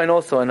Tzadok HaKohen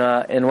also,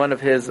 in one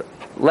of his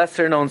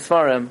lesser-known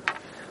Svarim,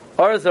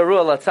 Or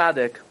Zarua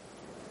LaTzadik,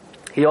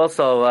 he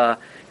also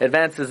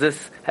advances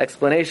this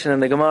explanation in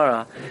the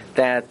Gemara,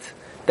 that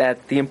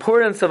the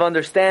importance of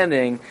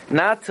understanding,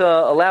 not to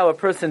allow a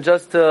person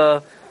just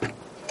to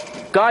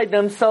guide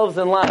themselves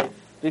in life,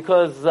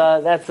 because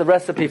that's the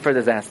recipe for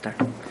disaster.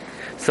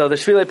 So the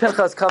Shvilei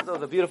Pinchas comes up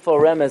with a beautiful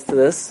remez to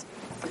this.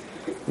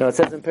 It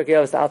says in Pirkei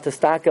Avos, Al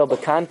Tistakel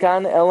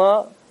b'kankan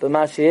ela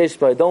b'ma sheyesh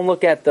bo. Don't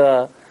look at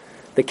the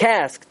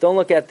cask. Don't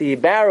look at the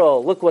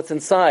barrel. Look what's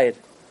inside.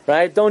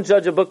 Right? Don't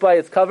judge a book by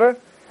its cover.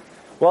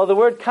 Well, the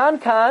word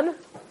kankan,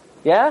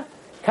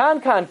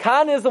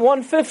 kan is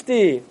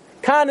 150.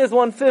 Kan is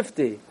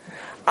 150.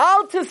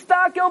 Al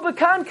Tistakel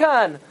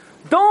b'kankan.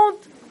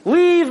 Don't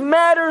leave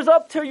matters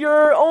up to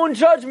your own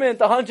judgment.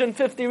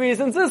 150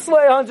 reasons this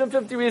way,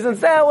 150 reasons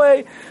that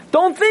way.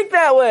 Don't think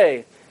that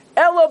way.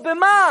 Ela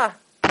b'ma.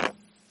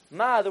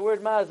 Ma, the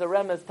word ma is a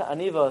remez to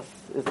anivos,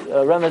 is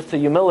a remez to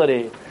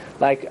humility.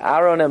 Like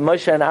Aaron and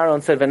Moshe and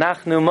Aaron said,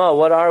 "V'nachnu ma."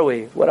 What are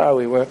we?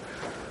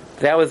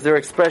 That was their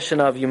expression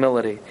of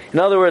humility. In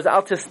other words,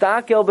 al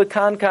tistakel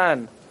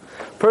b'kankan.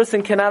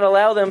 Person cannot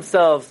allow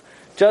themselves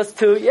just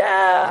to,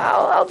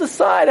 I'll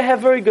decide. I have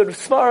very good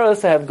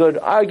svaros, I have good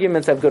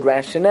arguments, I have good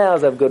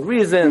rationales, I have good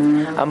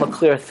reasons. I'm a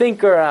clear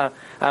thinker.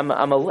 I'm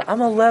a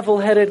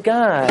level-headed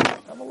guy.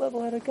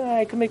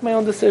 I can make my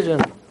own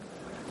decision.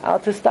 Al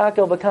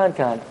tistakel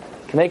b'kankan.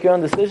 You can make your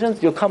own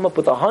decisions. You'll come up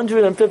with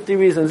 150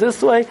 reasons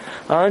this way,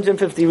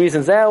 150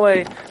 reasons that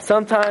way.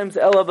 Sometimes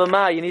ela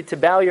b'ma, you need to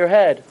bow your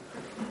head.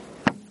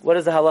 What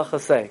does the halacha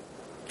say?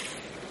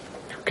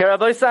 Okay,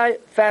 Rabbi Isai,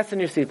 fasten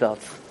your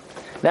seatbelts.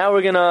 Now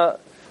we're gonna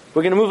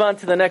move on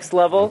to the next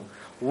level.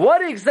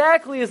 What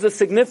exactly is the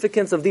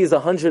significance of these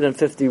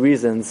 150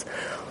 reasons?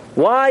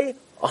 Why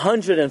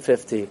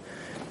 150?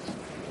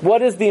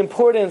 What is the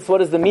importance,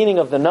 what is the meaning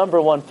of the number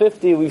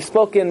 150? We've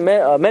spoken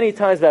many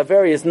times about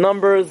various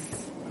numbers,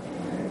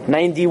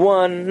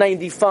 91,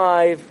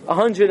 95,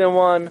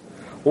 101.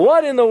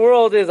 What in the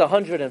world is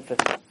 150?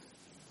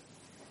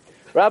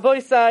 Rabbi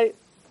Isai,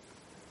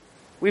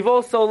 we've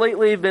also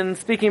lately been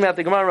speaking about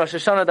the Gemara Rosh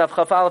Hashanah Daf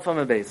Chaf Aleph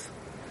Amud Beis.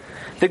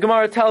 The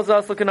Gemara tells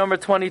us, look at number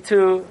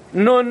 22,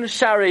 Nun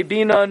Sharei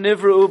Bina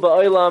Nivru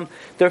Ba'olam.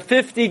 There are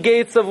 50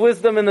 gates of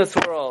wisdom in this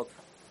world.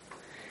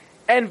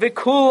 And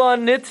Vikula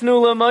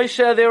Nitnu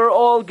LaMoshe, they were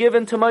all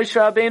given to Moshe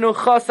Rabbeinu,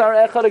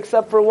 Chasar Echad,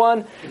 except for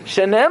one.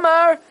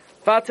 Shenemar,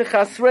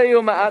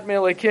 Vatechasreyu Ma'at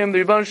Me'elekim,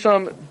 the Rebbeinu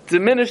Shalom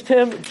diminished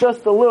him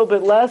just a little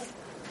bit less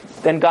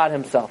than God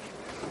himself.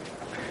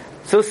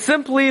 So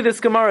simply, this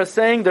Gemara is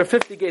saying there are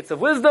 50 gates of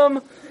wisdom,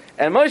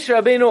 and Moshe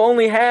Rabbeinu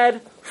only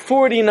had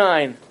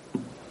 49.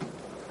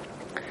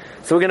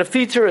 So we're going to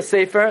feature a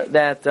sefer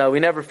that we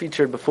never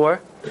featured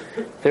before.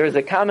 There is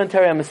a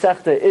commentary on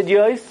Masechta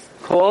Idyos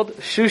called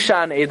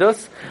Shushan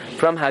Eidos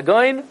from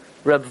Hagoin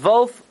Reb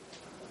Wolf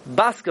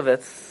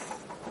Baskovitz,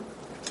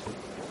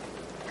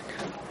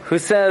 who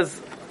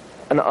says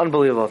an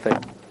unbelievable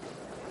thing.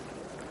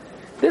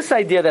 This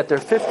idea that there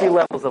are 50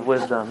 levels of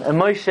wisdom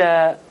and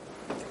Moshe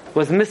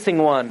was missing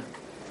one.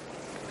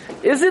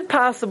 Is it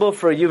possible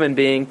for a human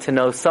being to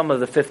know some of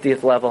the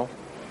 50th level?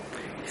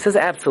 He says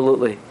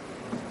absolutely.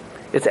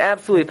 It's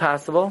absolutely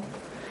possible.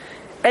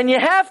 And you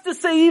have to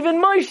say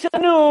even Moshe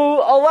knew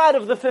a lot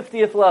of the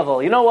 50th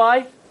level. You know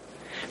why?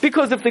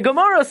 Because if the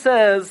Gemara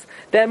says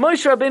that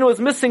Moshe Rabbeinu was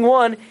missing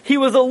one, he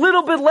was a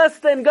little bit less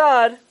than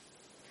God,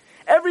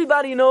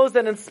 everybody knows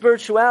that in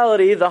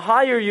spirituality, the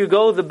higher you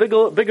go, the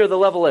bigger the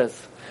level is.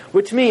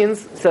 Which means,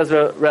 says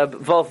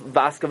Reb Wolf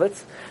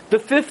Baskovitz, the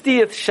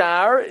 50th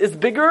shar is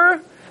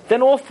bigger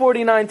than all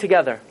 49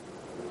 together.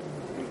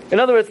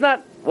 In other words,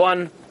 not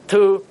 1,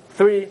 2,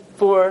 3,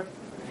 4.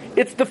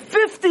 It's the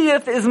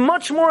 50th is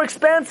much more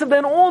expansive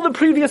than all the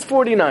previous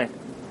 49.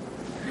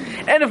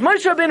 And if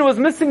Moshe Rabbeinu was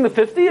missing the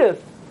 50th,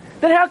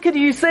 then how could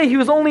you say he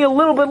was only a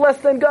little bit less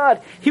than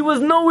God? He was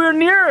nowhere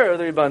near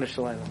the Rebbeinu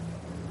Shalom.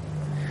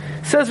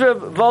 Says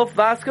Reb Wolf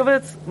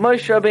Vaskovitz,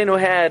 Moshe Rabbeinu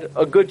had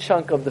a good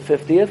chunk of the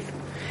 50th.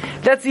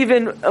 That's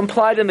even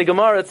implied in the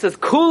Gemara. It says,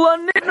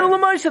 Kula nitnu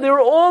l'Moshe. They were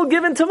all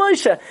given to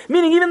Moshe.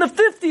 Meaning even the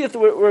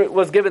 50th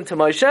was given to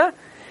Moshe.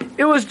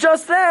 It was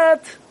just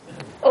that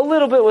a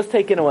little bit was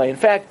taken away. In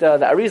fact, the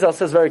Arizal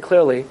says very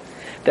clearly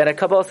that at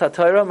Kabbalas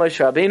HaTorah, Moshe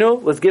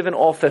Rabbeinu was given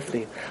all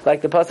 50.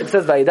 Like the pasuk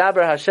says,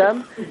 Vayidaber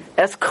Hashem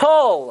es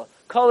kol.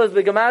 Kol is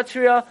the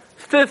gematria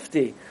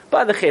 50.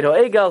 By the Chet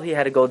HaEgel, he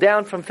had to go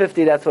down from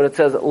 50. That's what it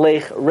says,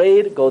 Lech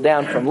Raid, go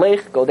down from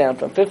Lech, go down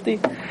from 50.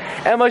 And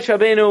Moshe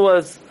Rabbeinu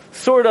was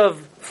sort of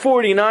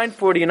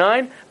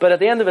 49, but at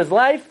the end of his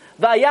life,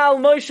 Vayal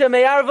Moshe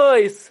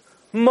Me'arvois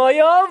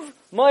Moyav.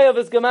 Moyav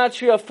is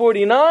gematria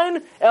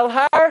 49.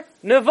 Elhar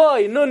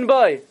Nevoy Nun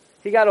Boy.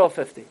 He got all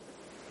 50.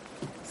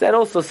 So that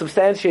also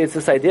substantiates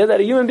this idea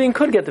that a human being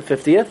could get the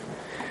 50th.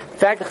 In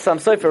fact, the Chassam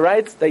Sofer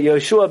writes that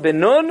Yoshua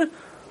ben Nun.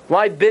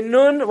 Why bin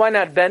Nun? Why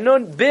not ben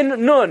Nun?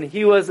 Bin Nun.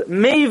 He was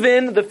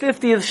Maven, the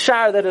 50th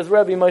shar that is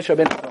Rabbi Moshe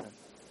ben Nun.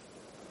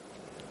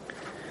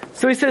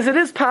 So he says it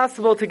is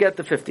possible to get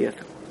the 50th.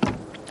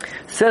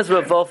 Says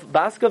Rav Wolf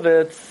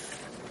Baskovitz,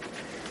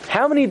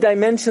 how many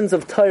dimensions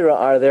of Torah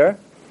are there?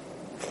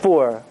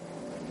 4.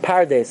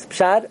 Pardes,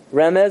 Pshad,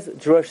 Remez,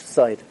 Drush,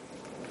 Side.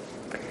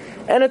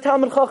 And a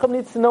Talmud Chacham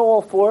needs to know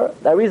all 4.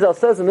 The Arizal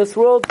says in this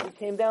world, we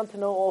came down to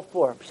know all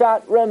 4.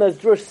 Pshat, Remez,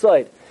 Drush,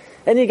 Side.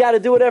 And you got to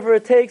do whatever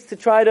it takes to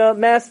try to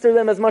master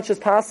them as much as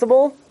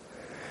possible.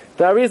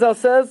 The Arizal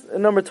says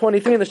in number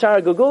 23 in the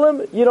Shara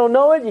Gugulim, you don't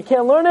know it, you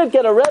can't learn it,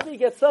 get a Rebbe,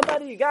 get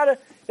somebody, you got to.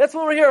 That's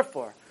what we're here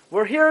for.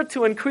 We're here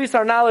to increase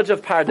our knowledge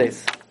of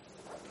Pardes.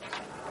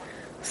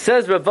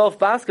 Says Rav Wolf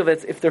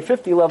Baskovitz, if there are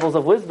 50 levels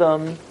of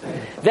wisdom,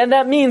 then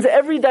that means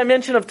every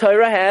dimension of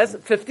Torah has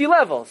 50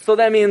 levels. So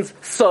that means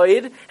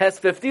Soid has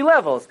 50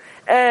 levels,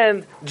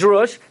 and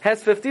Drush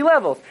has 50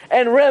 levels,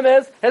 and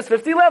Remez has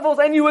 50 levels,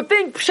 and you would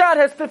think Pshat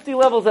has 50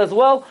 levels as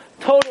well,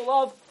 total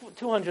of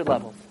 200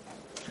 levels.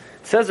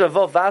 Says Rav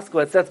Wolf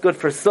Vaskovitz, that's good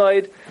for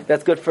Soid,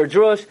 that's good for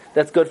Drush,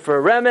 that's good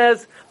for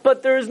Remez,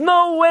 but there's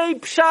no way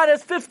Pshat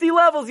has 50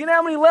 levels. You know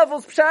how many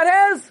levels Pshat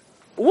has?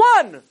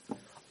 1!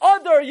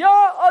 Other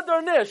ya,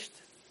 other nisht.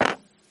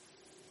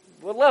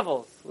 What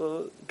levels?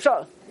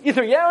 Pshat.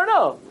 Either yeah or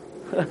no.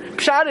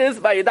 Pshat is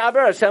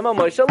Vayidaber Hashem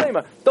Moshe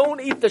Lema.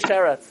 Don't eat the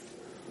sherets.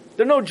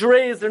 There are no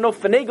dreis, there are no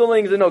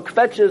finaglings, there are no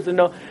kvetches,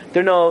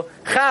 there are no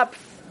chaps.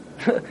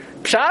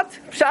 Pshat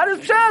is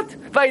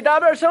Pshat.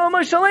 Vayidaber Hashem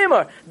Moshe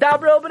Lema.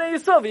 Daber el b'nei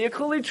Yisov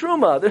Yikuli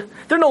Truma.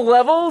 There are no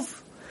levels.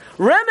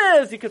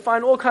 Remez, you could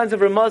find all kinds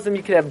of remazim.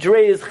 You could have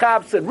dreis,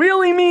 chaps. It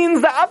really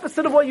means the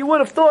opposite of what you would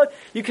have thought.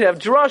 You could have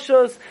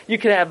drashas. You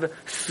could have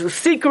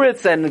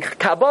secrets and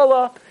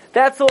Kabbalah.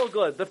 That's all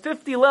good. The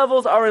 50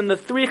 levels are in the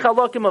 3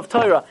 chalakim of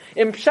Torah.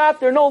 In Pshat,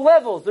 there are no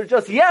levels. They're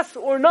just yes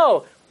or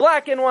no,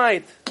 black and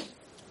white.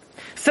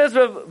 Says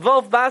Rav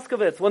Wolf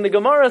Baskovitz, when the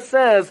Gemara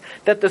says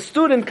that the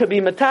student could be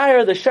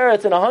matayir the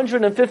sheretz in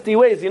 150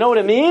 ways, you know what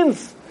it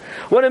means?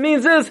 What it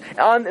means is,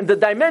 on the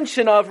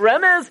dimension of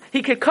Remez,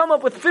 he could come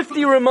up with 50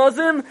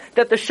 Remazim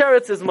that the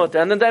Sheretz is mutter.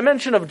 And the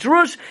dimension of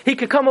Drush, he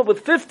could come up with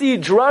 50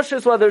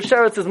 Drushes where the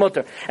Sheretz is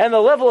mutter. And the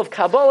level of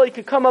Kabbalah, he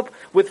could come up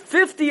with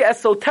 50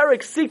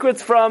 esoteric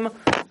secrets from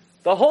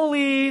the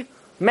holy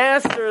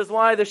masters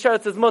why the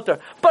Sheretz is mutter.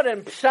 But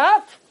in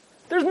Pshat,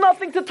 there's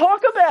nothing to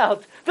talk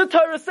about. The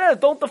Torah says,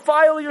 don't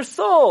defile your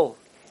soul.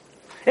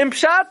 In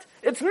Pshat,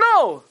 it's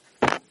no.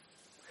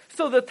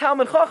 So the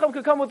Talmud Chacham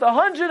could come with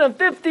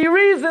 150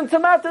 reasons to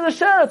matter the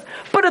sheretz.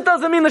 But it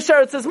doesn't mean the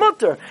sheretz is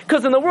mutter.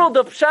 Because in the world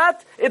of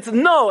Pshat, it's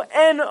no,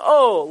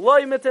 N-O,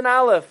 loy mitin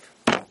aleph.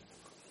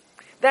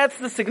 That's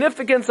the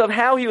significance of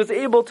how he was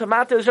able to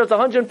matter the sheretz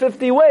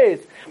 150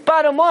 ways.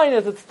 Bottom line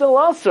is, it's still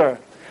Asur.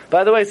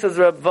 By the way, says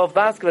Rav Vov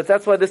Baskovitz,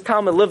 that's why this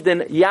Talmud lived in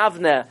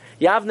Yavne.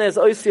 Yavne is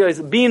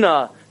Oisio,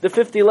 Bina, the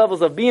 50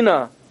 levels of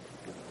Bina.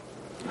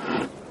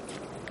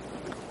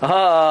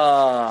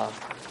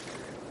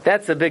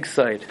 That's a big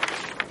side.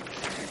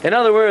 In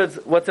other words,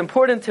 what's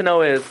important to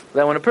know is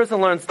that when a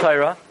person learns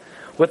Torah,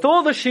 with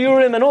all the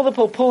shiurim and all the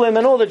pulpulim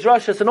and all the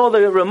drashas and all the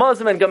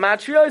ramazim and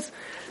gematrios,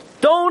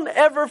 don't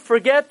ever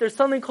forget there's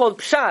something called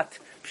pshat.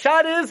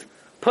 Pshat is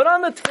put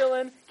on the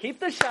tefillin, keep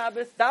the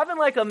Shabbos, daven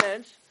like a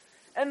mensch,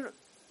 and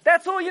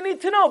that's all you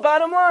need to know,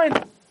 bottom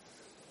line.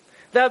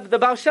 The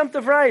Baal Shem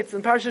Tov writes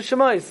in Parashat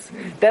Shemais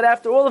that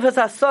after all of his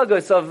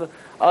hasagos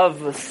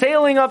of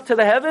sailing up to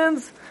the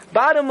heavens,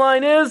 bottom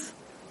line is,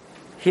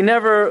 he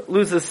never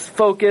loses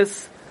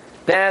focus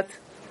that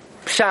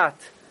pshat,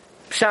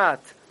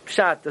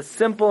 the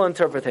simple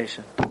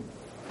interpretation.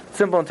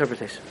 Simple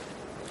interpretation.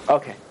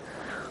 Okay.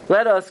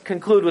 Let us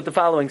conclude with the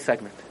following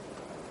segment.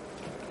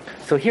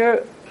 So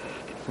here,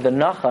 the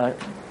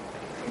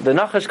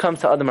Nachash comes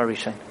to Adam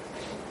HaRishon.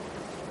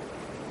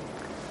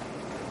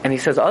 And he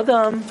says,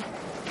 Adam,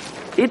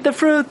 eat the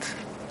fruit.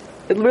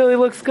 It really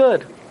looks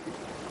good.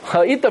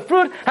 Eat the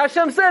fruit.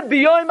 Hashem said,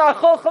 the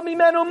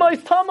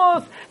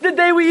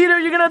day we eat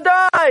it, you're going to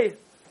die.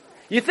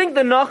 You think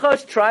the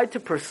Nachash tried to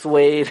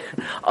persuade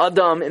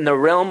Adam in the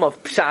realm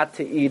of Pshat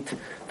to eat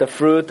the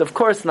fruit? Of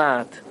course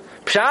not.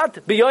 Pshat,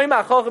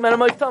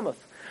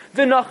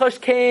 the Nachash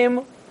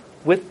came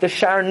with the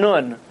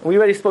Sharnun. We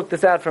already spoke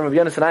this out from Rabbi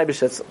Yonasan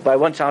Eibeshitz by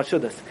one Shal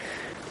Shudas.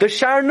 The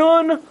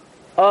Sharnun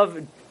of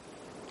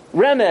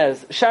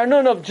Remez,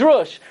 Sharnun of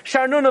Drush,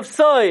 Sharnun of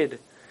Soid.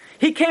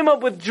 He came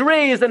up with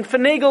drays and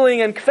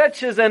finagling and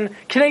kvetches and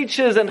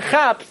knetches and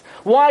chaps.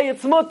 Why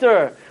it's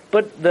mutter?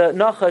 But the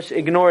Nachash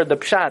ignored the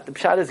Pshat. The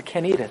Pshat is he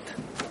can't eat it.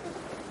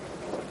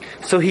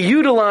 So he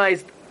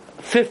utilized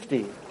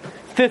 50.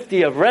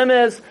 50 of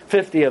Remez,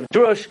 50 of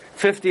Drush,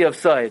 50 of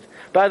Soid.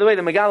 By the way,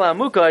 the Megala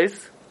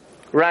Amukais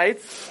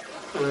writes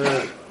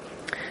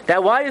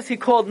that why is he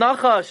called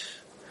Nachash?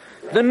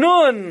 The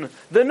Nun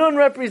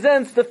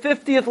represents the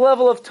 50th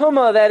level of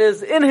Tumah that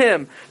is in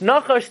him.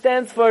 Nachash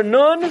stands for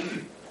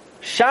Nun,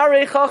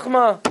 Sharei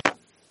Chachma.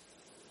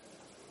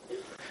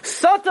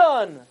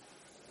 Satan,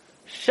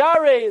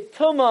 Sharei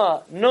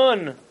Tumah,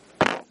 Nun.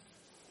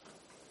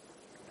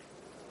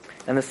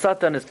 And the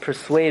Satan is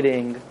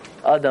persuading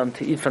Adam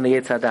to eat from the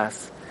Yetz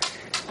Hadas.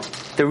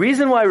 The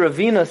reason why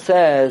Ravina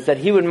says that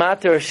he would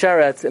matter a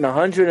sheretz in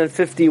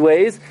 150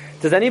 ways,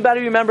 does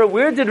anybody remember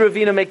where did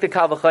Ravina make the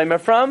Kal V'chomer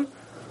from?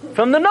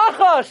 From the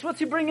Nachash. What's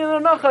he bringing the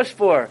Nachash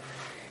for?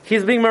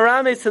 He's being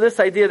merames to this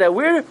idea that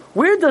where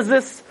does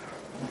this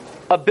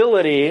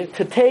ability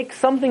to take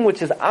something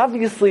which is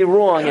obviously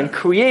wrong and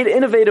create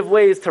innovative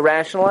ways to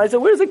rationalize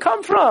it, where does it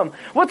come from?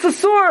 What's the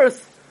source?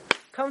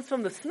 It comes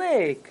from the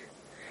snake.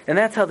 And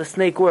that's how the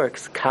snake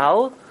works.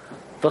 Kal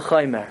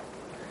V'chomer.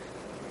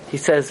 He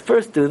says,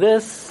 first do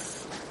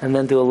this, and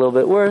then do a little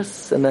bit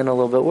worse, and then a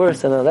little bit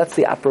worse, and then that's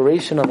the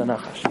operation of the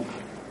Nachash.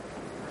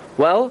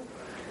 Well,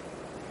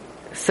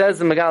 says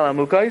the Megala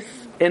Amukos,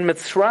 in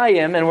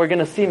Mitzrayim, and we're going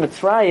to see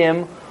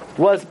Mitzrayim,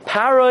 was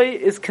Paroi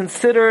is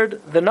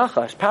considered the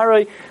Nachash.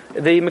 Paroi,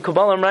 the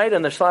Mekubalim write,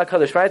 and the Shlach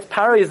HaKadosh writes,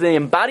 Paroi is the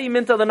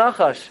embodiment of the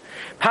Nachash.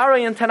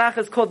 Paroi in Tanakh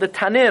is called the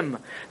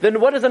Tanim. Then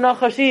what does a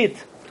Nachash eat?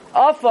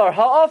 Afar,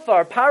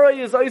 ha'afar. Paroi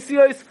is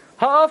oisios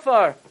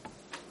ha'afar.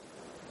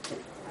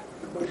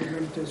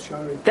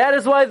 That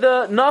is why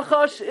the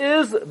Nachash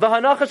is the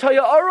Hanachash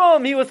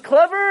Haya'arom. He was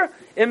clever.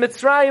 In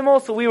Mitzrayim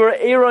also, we were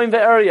Eiroim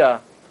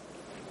ve'Eria.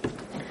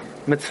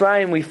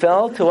 Mitzrayim, we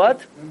fell to what?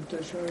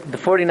 The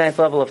 49th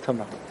level of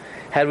Tumah.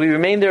 Had we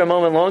remained there a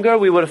moment longer,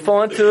 we would have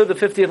fallen to the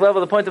 50th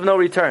level, the point of no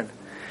return.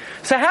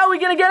 So how are we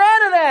going to get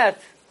out of that?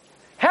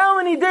 How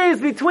many days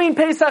between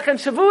Pesach and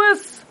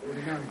Shavuos?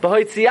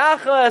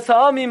 B'hoitziacha es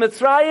ha'ami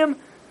Mitzrayim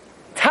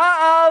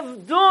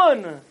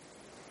ta'avdun.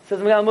 Says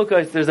Megal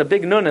Mukos, there's a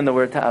big nun in the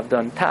word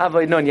ta'avdun.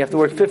 Ta'avoid nun. You have to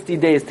work 50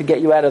 days to get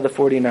you out of the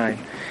 49. You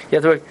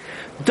have to work.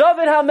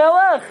 David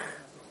HaMelech.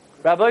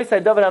 Rabbi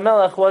said David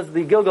HaMelech was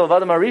the Gilgal of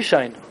Adam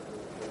HaRishon.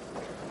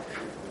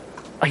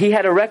 He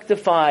had to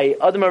rectify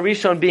Adam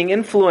HaRishon being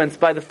influenced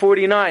by the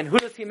 49. Who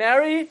does he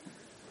marry?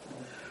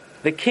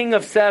 The king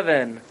of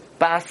 7.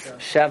 Bas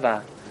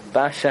Sheva.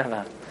 Bas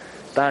Sheva.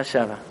 Bas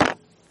Sheva.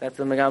 That's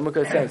what Megal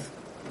Mukos says.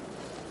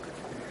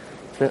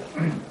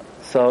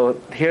 So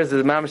here's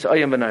the Mamash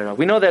Oyam B'Naira.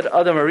 We know that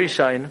Adam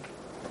HaRishon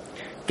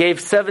gave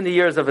 70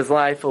 years of his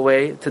life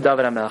away to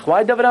David HaMelech.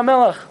 Why David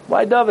HaMelech?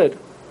 Why David?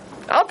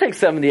 I'll take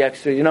 70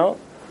 extra, you know.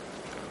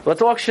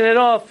 Let's auction it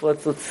off.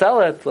 Let's sell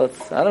it.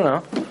 I don't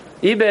know.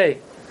 eBay.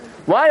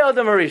 Why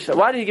Adam HaRishon?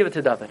 Why did he give it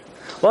to David?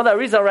 Well, the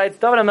Arizal writes,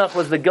 David HaMelech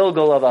was the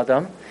Gilgal of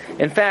Adam.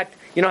 In fact,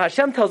 you know,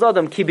 Hashem tells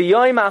Adam, Ki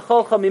biyoyim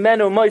acholcha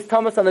mimenu mois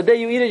tamas, on the day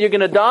you eat it, you're going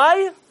to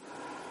die.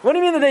 What do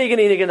you mean the day you're going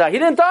to eat, you're going to die? He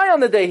didn't die on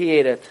the day he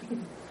ate it.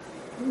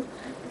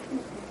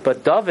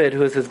 But David,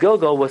 who is his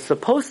Gilgal, was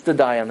supposed to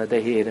die on the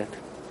day he ate it.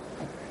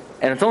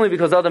 And it's only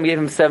because Adam gave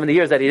him 70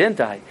 years that he didn't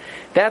die.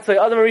 That's why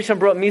Adam Rishon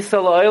brought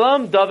Misa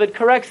La'olam. David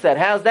corrects that.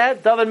 How's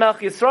that? David Melch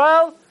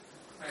Yisrael,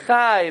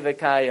 Chai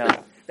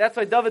V'Kayam. That's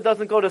why David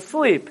doesn't go to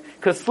sleep,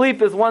 because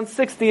sleep is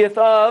 1/60th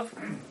of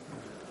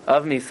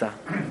Misa.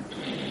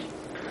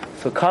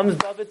 So comes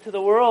David to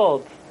the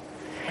world.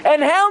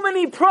 And how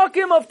many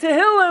prakim of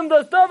Tehillim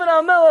does David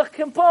HaMelech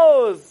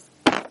compose?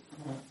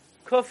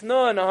 Kuf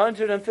Nun,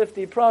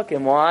 150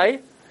 prakim. Why?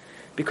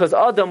 Because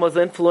Adam was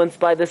influenced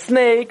by the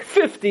snake,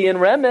 50 in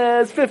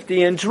Remez,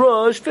 50 in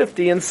Drush,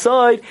 50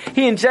 inside.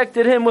 He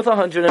injected him with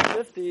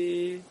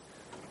 150.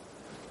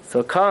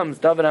 So comes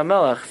David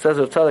HaMelech, says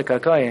Rav Tzadok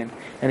HaKohen,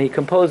 and he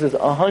composes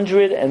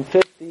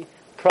 150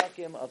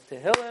 prakim of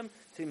Tehillim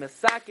to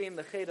Mesakim,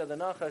 the Chet of the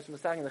Nachash,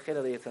 Mesakim, the Chet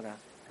of the Yitzhak.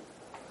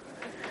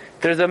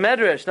 There's a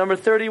Medrash, number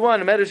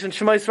 31, a Medrash in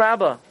Shemais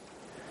Rabbah.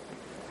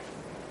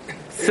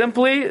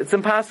 Simply, it's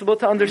impossible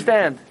to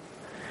understand.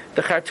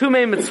 The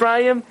Chartumei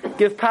Mitzrayim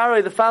give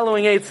Paroi the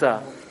following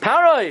Eitzah.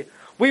 Paroi,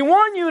 we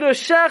want you to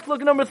shech,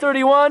 look number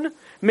 31,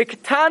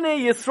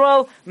 Miktane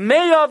Yisrael,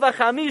 Meya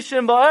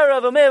v'chamishim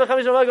ba'erav, Meya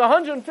v'chamishim ba'erav,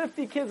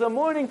 150 kids a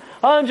morning,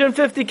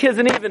 150 kids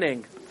an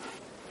evening.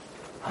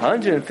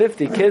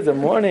 150 kids a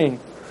morning.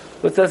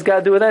 What's that got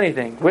to do with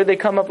anything? Where'd they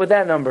come up with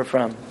that number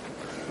from?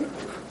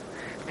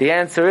 The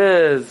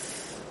answer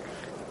is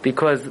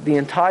because the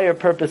entire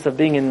purpose of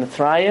being in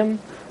Mitzrayim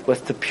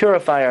was to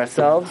purify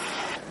ourselves.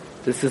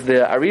 This is the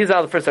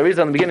Arizal, the first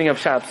Arizal in the beginning of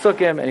Shab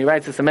Sukkim, and he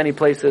writes this in many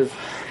places,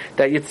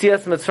 that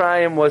Yetzias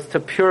Mitzrayim was to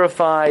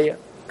purify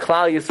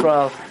Klal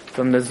Yisrael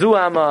from the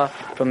Zuama,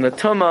 from the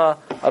Tumah,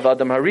 of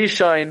Adam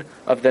Harishon,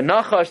 of the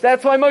Nachash.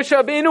 That's why Moshe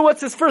Rabbeinu,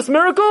 what's his first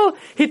miracle?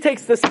 He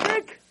takes the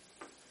stick,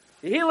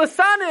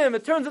 Yehilasanim,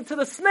 it turns into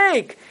the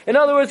snake. In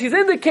other words, he's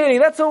indicating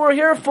that's what we're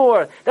here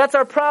for. That's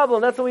our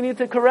problem. That's what we need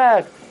to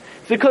correct.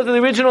 It's because of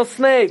the original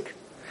snake.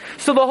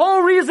 So the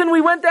whole reason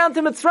we went down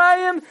to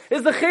Mitzrayim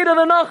is the Chet of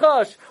the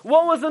Nachash.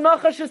 What was the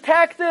Nachash's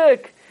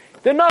tactic?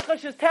 The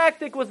Nachash's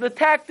tactic was the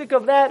tactic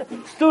of that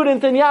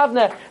student in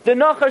Yavne. The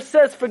Nachash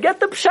says, forget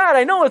the Pshat,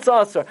 I know it's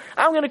Asr.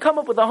 I'm going to come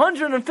up with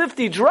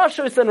 150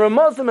 drashos and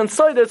ramazim and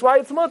soidas, why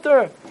it's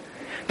mutter.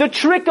 The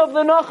trick of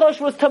the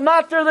Nachash was to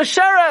matter the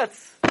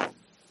sheretz.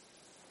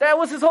 That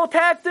was his whole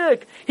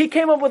tactic. He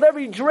came up with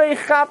every drei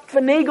chap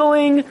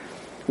finagling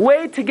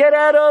way to get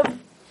out of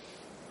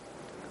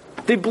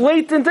the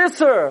blatant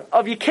isser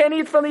of you can't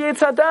eat from the Eitz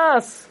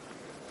Hadas.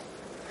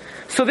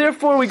 So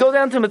therefore we go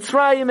down to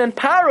Mitzrayim, and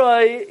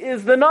Parai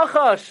is the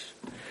Nachash.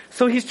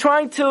 So he's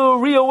trying to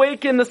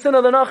reawaken the sin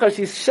of the Nachash.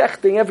 He's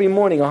shechting every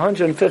morning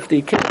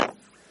 150 kids.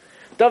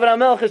 David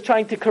HaMelech is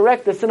trying to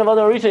correct the sin of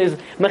Adam Harishon. He's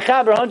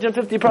mechaber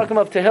 150 prakim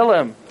of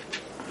Tehillim.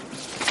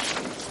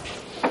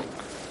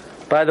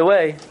 By the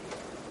way,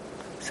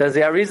 says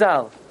the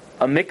Arizal,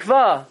 a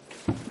mikvah,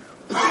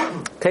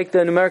 take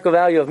the numerical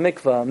value of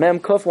mikvah, mem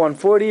kuf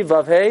 140,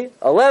 vav hey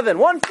 11,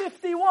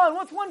 151.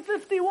 What's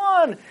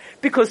 151?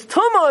 Because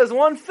tumah is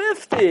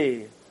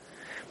 150.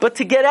 But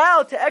to get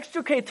out, to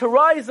extricate, to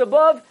rise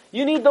above,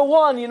 you need the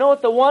one. You know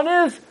what the one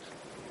is?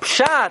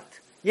 Pshat.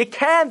 You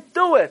can't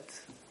do it.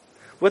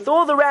 With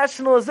all the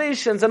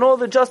rationalizations and all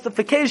the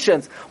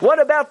justifications, what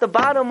about the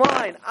bottom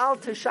line? Al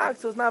tishak,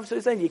 so it's not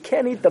saying you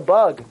can't eat the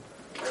bug.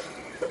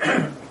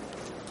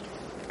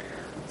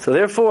 So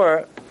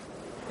therefore,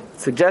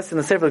 suggests in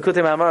the Sefer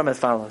Likutei Ma'amarim as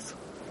follows.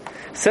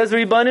 Says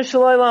Ribbanu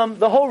Shel Olam,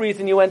 the whole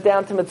reason you went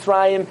down to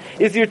Mitzrayim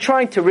is you're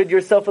trying to rid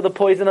yourself of the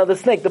poison of the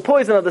snake. The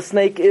poison of the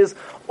snake is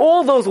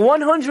all those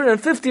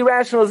 150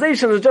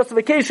 rationalizations and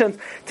justifications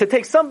to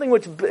take something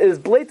which is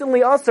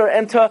blatantly usher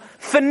and to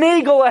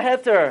finagle a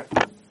heter.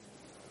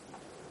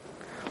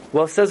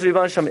 Well, says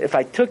Ribbanu Shel Olam, if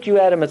I took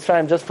you out of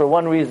Mitzrayim just for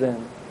one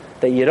reason,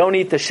 that you don't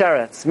eat the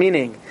sheretz,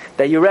 meaning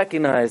that you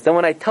recognize that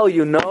when I tell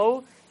you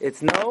no,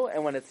 it's no,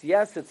 and when it's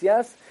yes, it's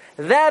yes,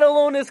 that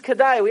alone is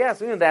kedai. We ask,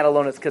 that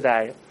alone is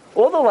kedai.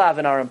 All the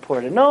lavin are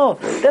important. No,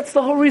 that's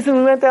the whole reason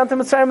we went down to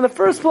Mitzrayim in the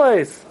first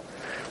place.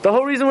 The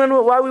whole reason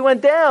why we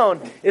went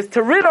down is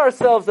to rid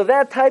ourselves of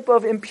that type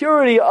of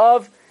impurity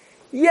of,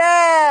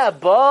 yeah,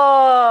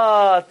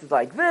 but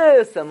like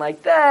this and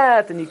like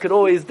that, and you could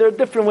always, there are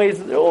different ways,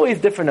 there are always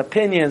different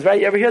opinions, right?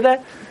 You ever hear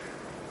that?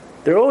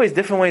 There are always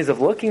different ways of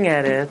looking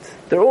at it.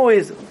 There are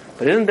always,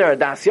 but isn't there a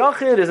Das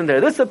Yachid? Isn't there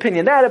this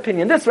opinion,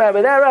 this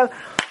rabbi, that rabbi?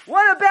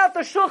 What about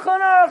the Shulchan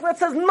Aruch that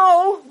says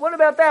no? What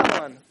about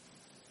that one?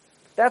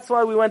 That's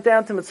why we went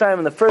down to Mitzrayim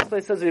in the first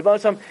place, says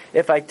Ribbanu Shel Olam.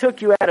 If I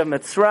took you out of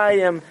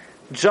Mitzrayim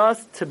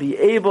just to be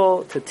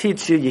able to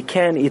teach you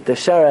can't eat the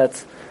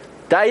sheretz,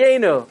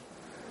 Dayenu.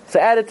 So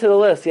add it to the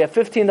list. You have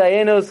 15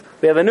 Dayenus,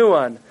 we have a new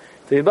one.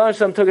 So Ribbanu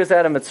Shel Olam took us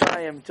out of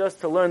Mitzrayim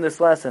just to learn this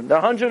lesson. There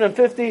are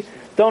 150,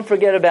 don't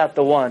forget about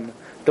the one.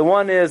 The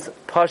one is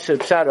Pashat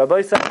Pshat.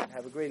 Rabbi Yisrael,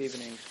 have a great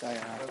evening.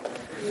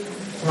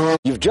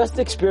 You've just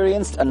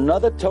experienced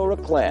another Torah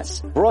class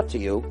brought to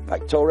you by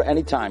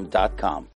TorahAnytime.com.